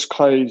that's just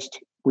closed,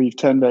 we've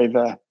turned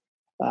over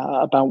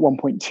about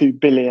 1.2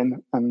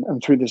 billion,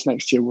 and through this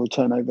next year we'll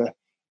turn over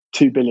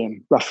 2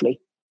 billion roughly.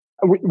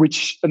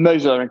 And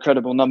those are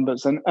incredible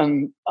numbers,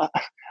 and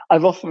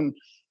I've often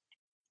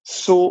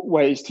sought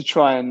ways to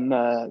try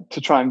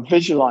and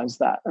visualize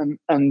that,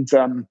 and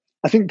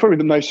I think probably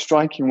the most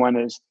striking one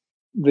is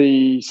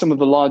some of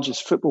the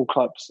largest football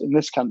clubs in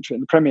this country, in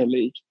the Premier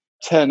League,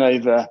 turn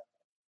over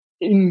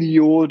in the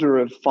order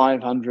of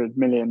 £500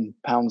 million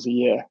a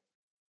year.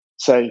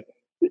 So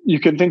you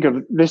can think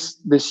of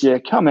this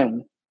year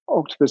coming,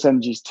 Octopus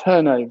Energy's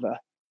turnover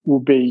will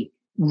be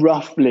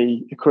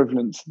roughly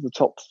equivalent to the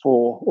top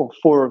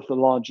four of the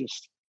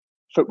largest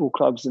football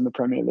clubs in the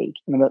Premier League.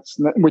 And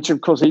which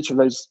of course each of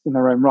those in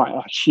their own right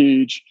are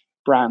huge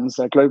brands,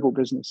 they're global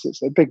businesses,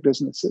 they're big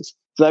businesses.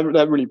 So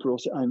that really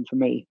brought it home for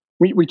me.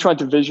 We tried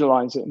to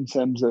visualize it in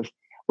terms of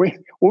what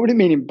would it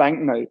mean in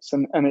banknotes,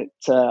 and it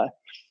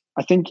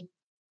I think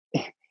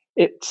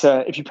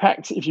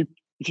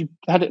if you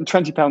had it in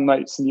 £20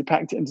 notes and you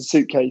packed it into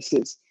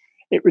suitcases,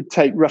 it would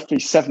take roughly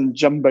 7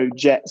 jumbo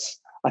jets,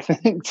 I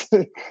think,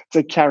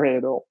 to carry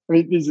it all. I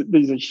mean,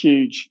 these are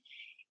huge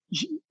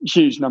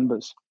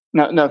numbers.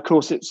 Now, of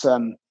course, it's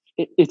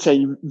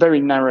a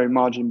very narrow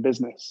margin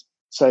business.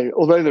 So,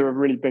 although there are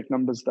really big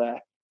numbers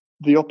there,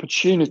 the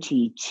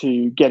opportunity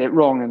to get it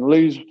wrong and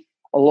lose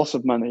a lot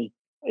of money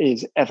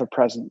is ever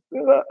present.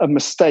 A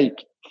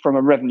mistake from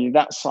a revenue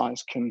that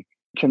size can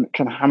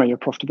hammer your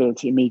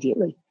profitability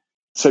immediately.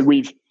 So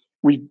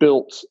we've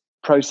built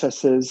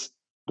processes.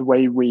 The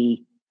way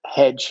we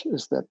hedge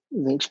is the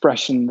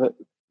expression that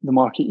the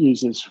market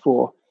uses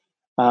for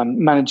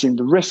managing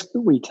the risk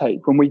that we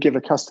take. When we give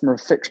a customer a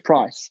fixed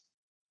price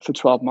for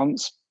 12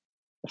 months,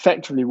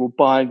 effectively we'll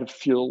buy the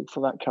fuel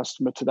for that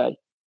customer today.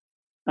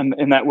 And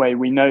in that way,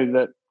 we know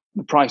that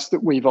the price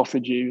that we've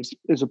offered you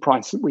is a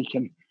price that we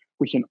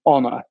can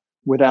honor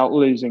without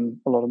losing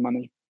a lot of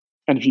money.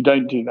 And if you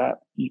don't do that,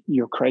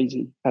 you're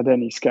crazy at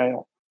any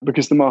scale,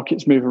 because the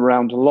markets move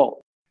around a lot.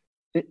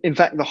 In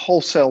fact, the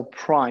wholesale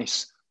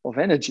price of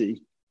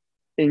energy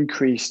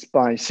increased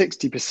by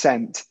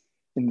 60%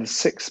 in the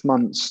 6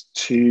 months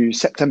to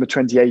September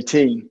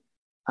 2018.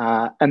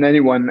 And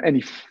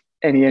any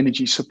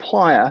energy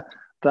supplier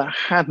that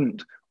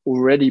hadn't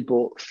already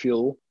bought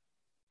fuel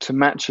to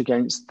match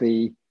against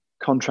the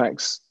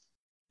contracts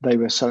they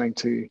were selling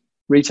to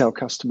retail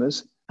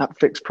customers at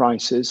fixed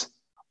prices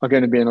are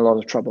going to be in a lot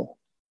of trouble.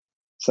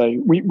 So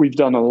we've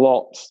done a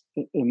lot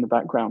in the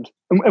background,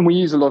 and we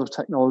use a lot of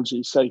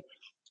technology. So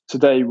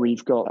today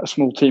we've got a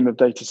small team of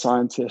data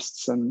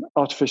scientists and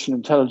artificial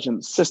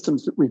intelligence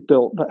systems that we've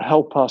built that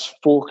help us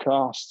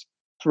forecast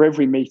for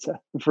every meter.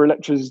 And for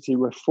electricity,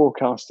 we're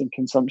forecasting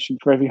consumption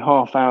for every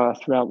half hour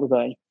throughout the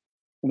day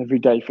and every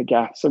day for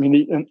gas. I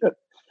mean,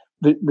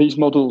 these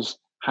models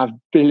have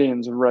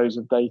billions of rows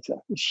of data.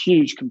 There's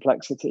huge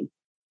complexity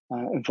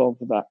involved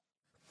with that.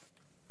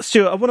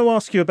 Stuart, I want to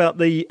ask you about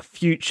the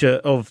future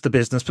of the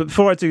business, but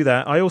before I do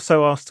that, I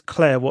also asked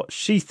Claire what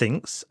she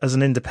thinks, as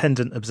an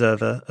independent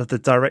observer, of the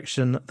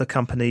direction the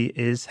company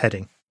is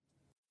heading.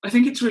 I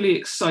think it's really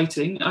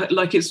exciting.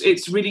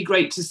 It's really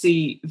great to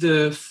see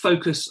the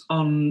focus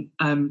on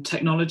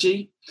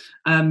technology,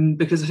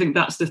 because I think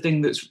that's the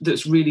thing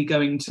that's really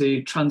going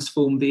to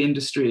transform the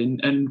industry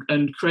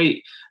and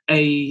create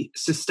a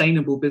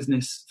sustainable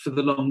business for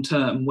the long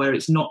term, where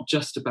it's not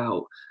just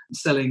about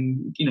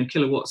selling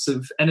kilowatts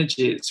of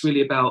energy. It's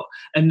really about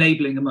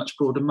enabling a much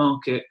broader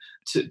market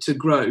to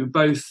grow,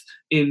 both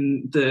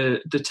in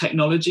the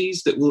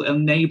technologies that will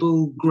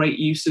enable great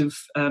use of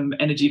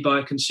energy by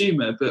a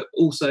consumer, but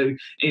also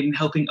in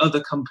helping other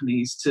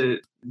companies to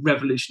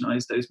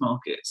revolutionize those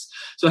markets.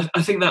 So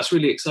I think that's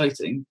really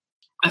exciting.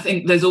 I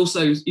think there's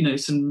also,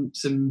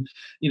 some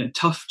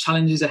tough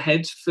challenges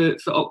ahead for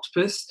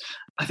Octopus.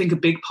 I think a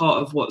big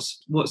part of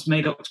what's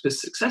made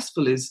Octopus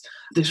successful is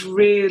this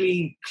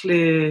really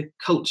clear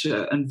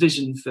culture and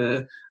vision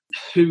for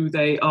who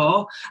they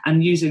are,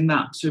 and using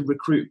that to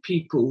recruit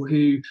people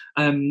who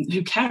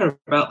care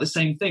about the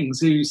same things,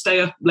 who stay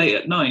up late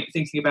at night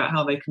thinking about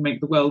how they can make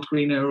the world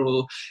greener,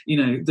 or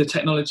the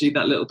technology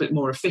that little bit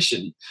more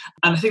efficient.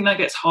 And I think that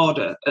gets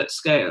harder at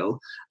scale.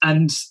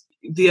 And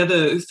the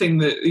other thing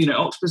that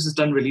Octopus has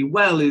done really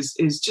well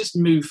is just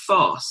move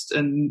fast.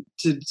 And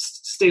to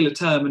steal a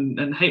term,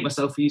 and hate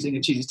myself for using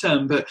a cheesy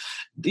term, but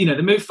they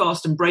move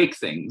fast and break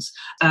things,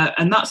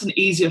 and that's an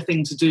easier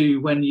thing to do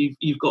when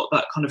you've got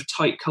that kind of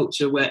tight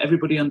culture where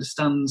everybody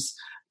understands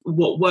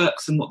what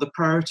works and what the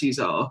priorities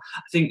are.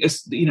 I think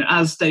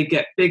as they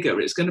get bigger,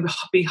 it's going to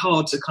be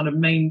hard to kind of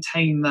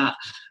maintain that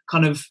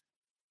kind of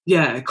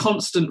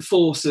constant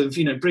force of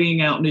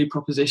bringing out new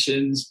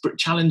propositions,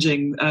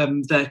 challenging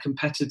their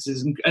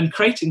competitors, and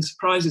creating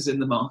surprises in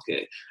the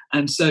market.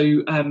 And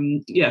so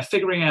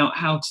figuring out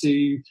how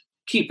to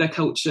keep their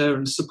culture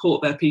and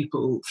support their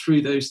people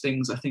through those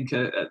things, I think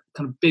are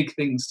kind of big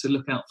things to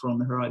look out for on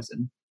the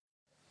horizon.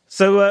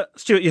 So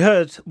Stuart, you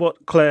heard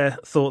what Claire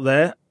thought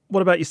there.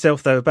 What about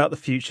yourself, though, about the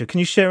future? Can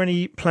you share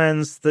any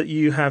plans that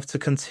you have to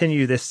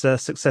continue this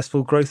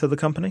successful growth of the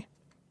company?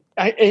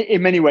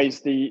 In many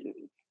ways, the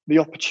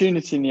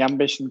opportunity and the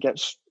ambition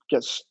gets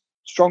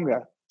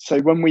stronger.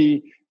 So when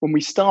we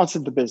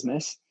started the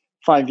business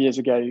 5 years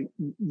ago,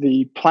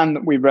 the plan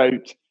that we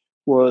wrote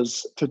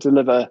was to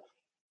deliver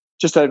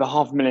just over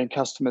 500,000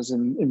 customers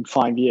in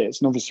 5 years.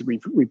 And obviously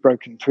we've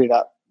broken through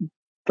that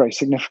very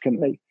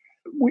significantly.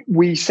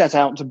 We set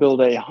out to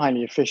build a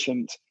highly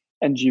efficient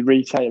energy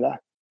retailer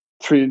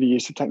through the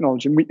use of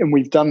technology, and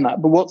we've done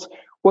that. But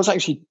what's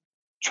actually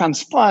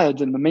transpired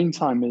in the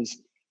meantime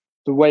is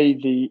the way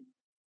the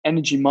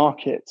energy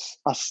markets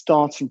are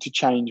starting to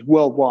change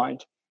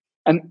worldwide.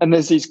 And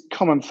there's these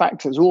common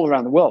factors all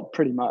around the world,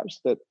 pretty much,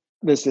 that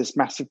there's this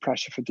massive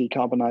pressure for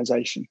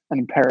decarbonisation, an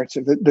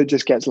imperative that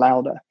just gets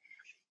louder.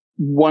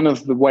 One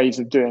of the ways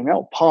of doing that,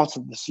 or part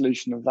of the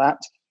solution of that,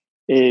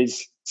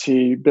 is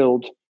to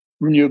build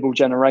renewable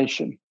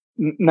generation.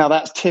 Now,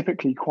 that's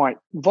typically quite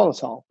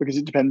volatile because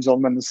it depends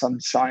on when the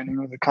sun's shining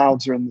or the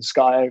clouds are in the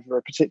sky over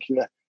a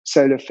particular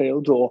solar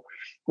field, or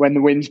when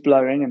the wind's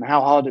blowing and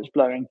how hard it's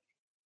blowing.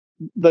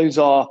 Those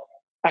are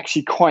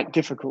actually quite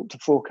difficult to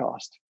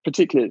forecast,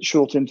 particularly at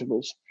short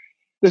intervals.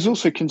 There's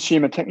also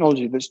consumer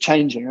technology that's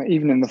changing.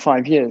 Even in the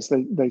 5 years,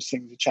 those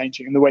things are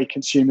changing, and the way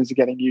consumers are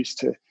getting used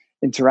to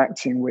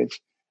interacting with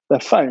their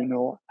phone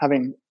or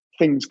having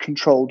things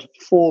controlled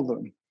for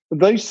them. But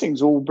those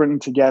things all bring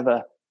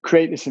together,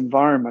 create this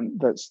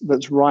environment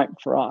that's ripe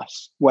for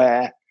us,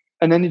 where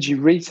an energy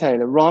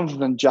retailer, rather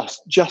than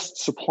just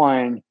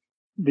supplying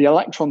the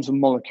electrons and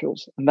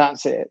molecules, and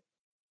that's it,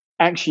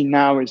 actually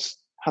now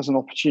has an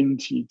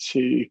opportunity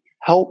to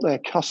help their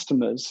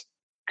customers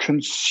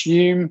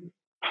consume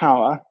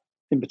power,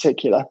 in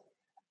particular,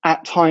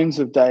 at times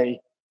of day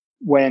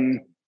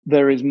when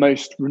there is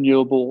most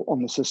renewable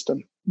on the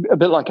system. A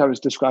bit like I was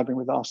describing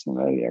with Arsenal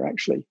earlier,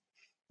 actually.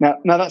 Now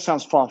that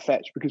sounds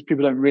far-fetched because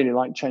people don't really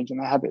like changing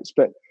their habits,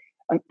 but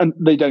and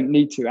they don't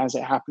need to, as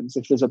it happens.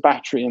 If there's a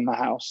battery in the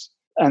house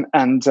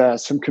and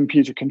some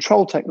computer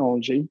control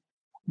technology,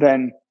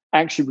 then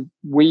actually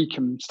we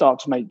can start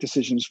to make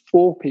decisions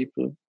for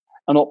people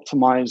and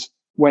optimize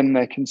when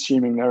they're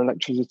consuming their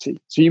electricity.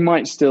 So you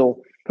might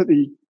still put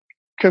the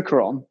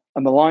cooker on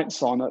and the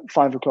lights on at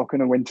 5 o'clock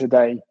on a winter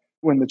day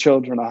when the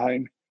children are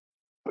home,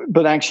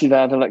 but actually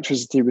that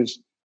electricity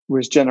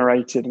was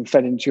generated and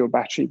fed into your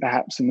battery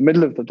perhaps in the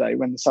middle of the day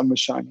when the sun was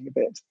shining a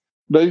bit.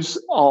 Those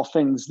are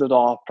things that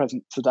are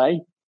present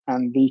today,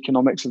 and the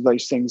economics of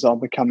those things are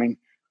becoming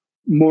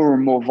more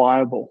and more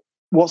viable.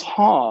 What's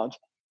hard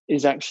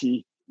is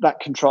actually that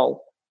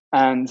control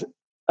and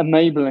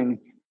enabling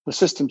the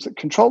systems that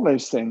control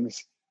those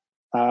things,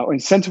 or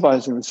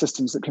incentivizing the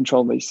systems that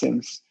control these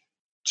things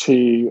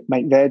to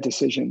make their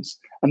decisions.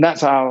 And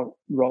that's our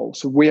role.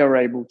 So we are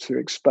able to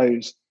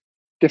expose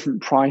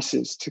different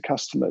prices to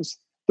customers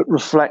that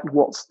reflect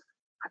what's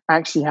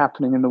actually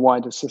happening in the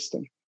wider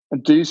system,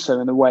 and do so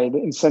in a way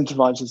that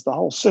incentivizes the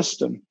whole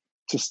system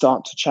to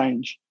start to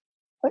change.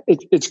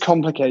 It's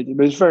complicated,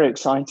 but it's very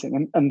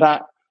exciting. And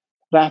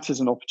that is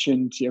an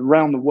opportunity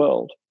around the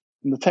world.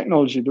 And the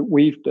technology that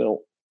we've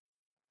built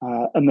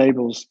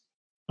enables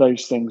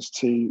those things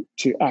to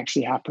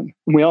actually happen.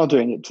 And we are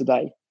doing it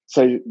today.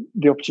 So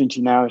the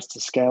opportunity now is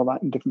to scale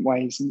that in different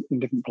ways in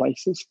different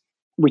places,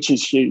 which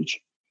is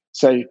huge.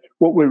 So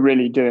what we're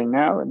really doing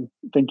now and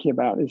thinking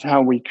about is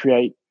how we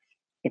create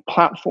a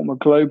platform, a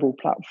global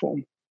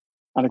platform,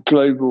 and a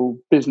global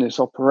business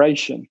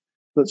operation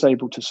that's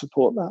able to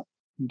support that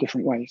in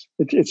different ways.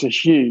 It's a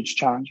huge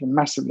challenge and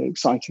massively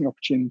exciting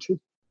opportunity.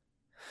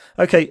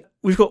 Okay,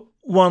 we've got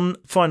one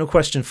final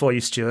question for you,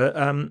 Stuart.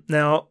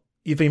 Now,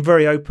 you've been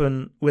very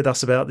open with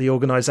us about the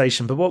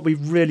organisation, but what we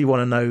really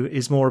want to know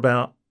is more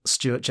about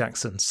Stuart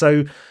Jackson.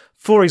 So,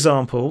 for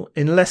example,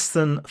 in less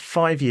than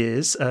 5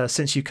 years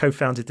since you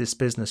co-founded this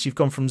business, you've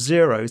gone from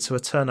zero to a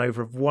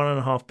turnover of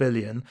 $1.5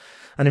 billion.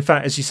 And in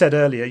fact, as you said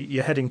earlier,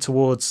 you're heading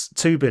towards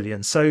 $2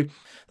 billion. So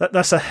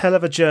that's a hell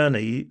of a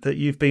journey that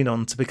you've been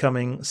on to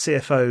becoming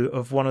CFO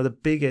of one of the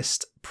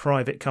biggest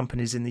private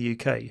companies in the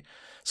UK.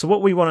 So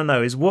what we want to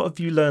know is, what have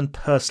you learned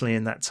personally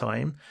in that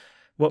time?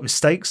 What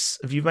mistakes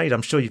have you made?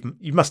 I'm sure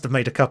you must have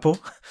made a couple.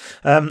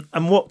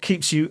 And what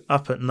keeps you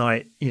up at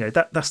night?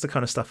 That's the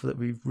kind of stuff that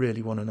we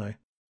really want to know.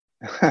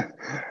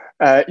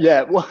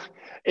 Yeah, well,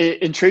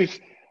 in truth,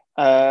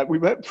 we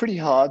work pretty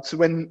hard. So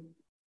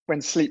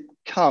when sleep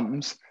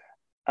comes,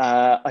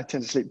 I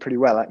tend to sleep pretty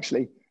well,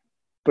 actually.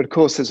 But of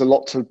course, there is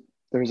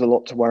a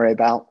lot to worry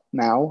about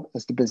now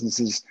as the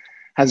business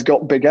has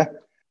got bigger.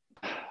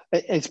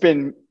 It's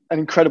been an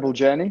incredible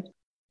journey.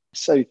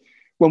 So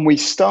when we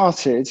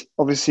started,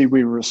 obviously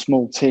we were a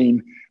small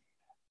team,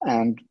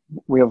 and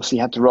we obviously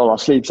had to roll our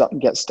sleeves up and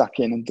get stuck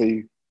in and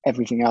do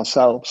everything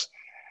ourselves.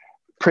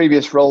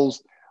 Previous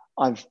roles,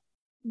 I've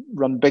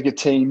run bigger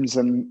teams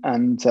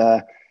and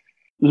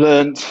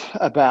learned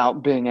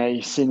about being a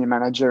senior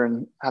manager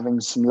and having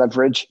some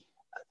leverage.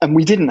 And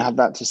we didn't have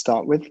that to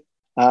start with.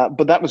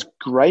 But that was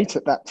great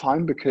at that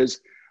time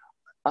because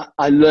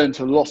I learned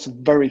a lot of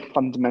very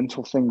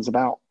fundamental things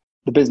about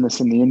the business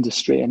and the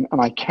industry. And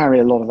I carry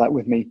a lot of that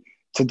with me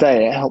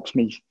today. It helps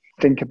me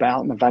think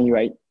about and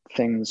evaluate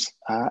things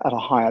at a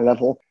higher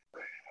level.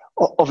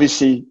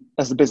 Obviously,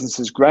 as the business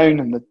has grown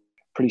and the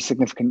pretty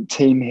significant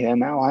team here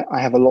now, I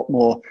have a lot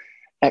more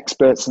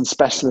experts and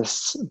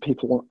specialists and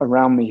people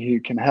around me who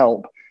can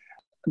help.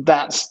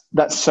 That's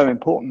so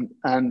important.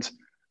 And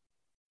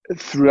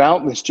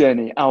throughout this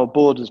journey, our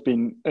board has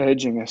been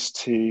urging us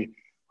to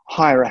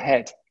hire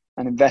ahead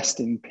and invest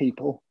in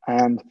people.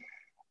 And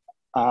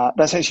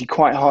that's actually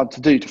quite hard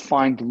to do, to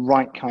find the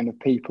right kind of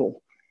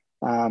people.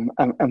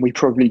 And we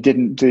probably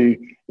didn't do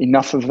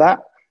enough of that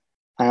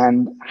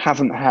and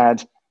haven't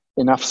had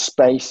enough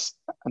space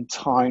and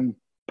time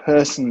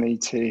personally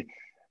to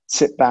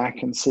sit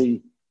back and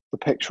see the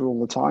picture all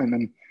the time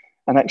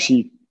and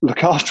actually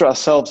look after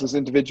ourselves as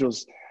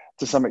individuals.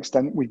 To some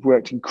extent, we've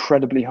worked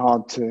incredibly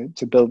hard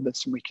to build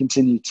this, and we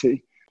continue to.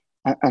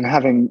 And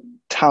having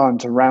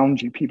talent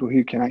around you, people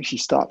who can actually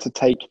start to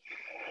take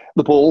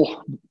the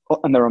ball,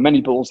 and there are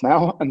many balls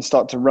now, and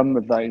start to run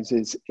with those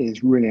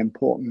is really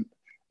important.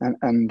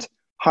 And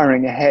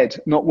hiring ahead,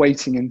 not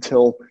waiting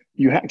until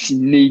you actually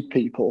need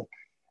people,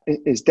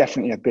 is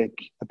definitely a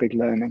big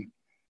learning.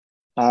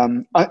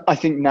 I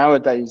think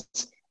nowadays,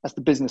 as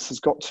the business has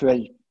got to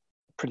a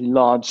pretty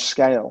large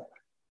scale,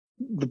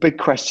 the big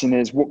question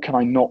is, what can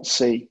I not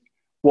see?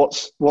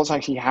 What's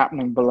actually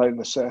happening below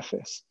the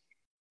surface?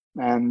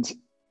 And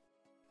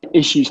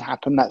issues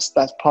happen. That's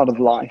part of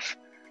life,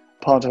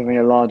 part of having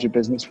a larger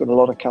business with a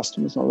lot of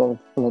customers, and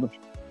a lot of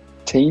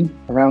team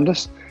around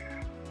us.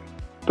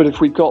 But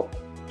if we've got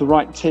the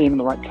right team and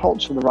the right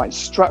culture, the right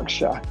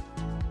structure,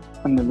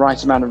 and the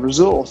right amount of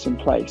resource in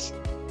place,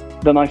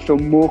 then I feel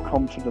more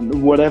confident that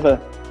whatever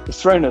is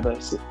thrown at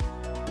us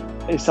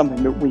is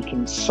something that we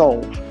can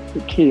solve. The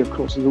key, of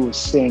course, is always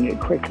seeing it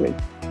quickly.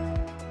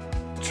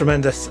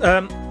 Tremendous.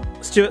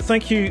 Stuart,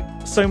 thank you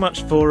so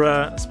much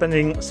for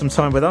spending some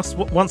time with us.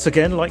 Once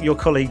again, like your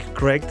colleague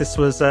Greg, this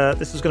was going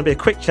to be a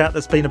quick chat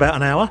that's been about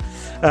an hour,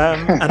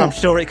 and I'm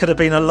sure it could have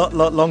been a lot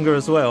longer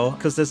as well,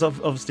 because there's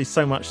obviously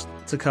so much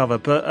to cover.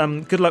 But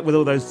good luck with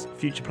all those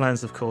future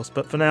plans, of course.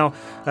 But for now,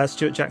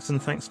 Stuart Jackson,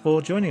 thanks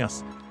for joining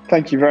us.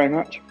 Thank you very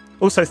much.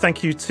 Also,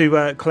 thank you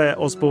to Claire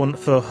Osborne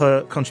for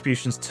her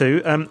contributions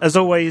too. As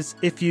always,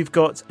 if you've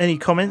got any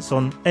comments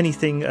on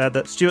anything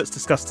that Stuart's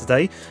discussed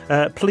today,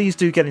 please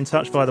do get in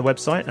touch via the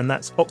website, and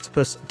that's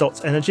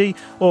octopus.energy,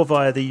 or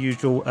via the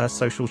usual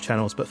social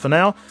channels. But for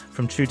now,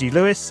 from Trudy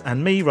Lewis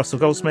and me, Russell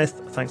Goldsmith,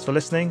 thanks for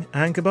listening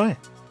and goodbye.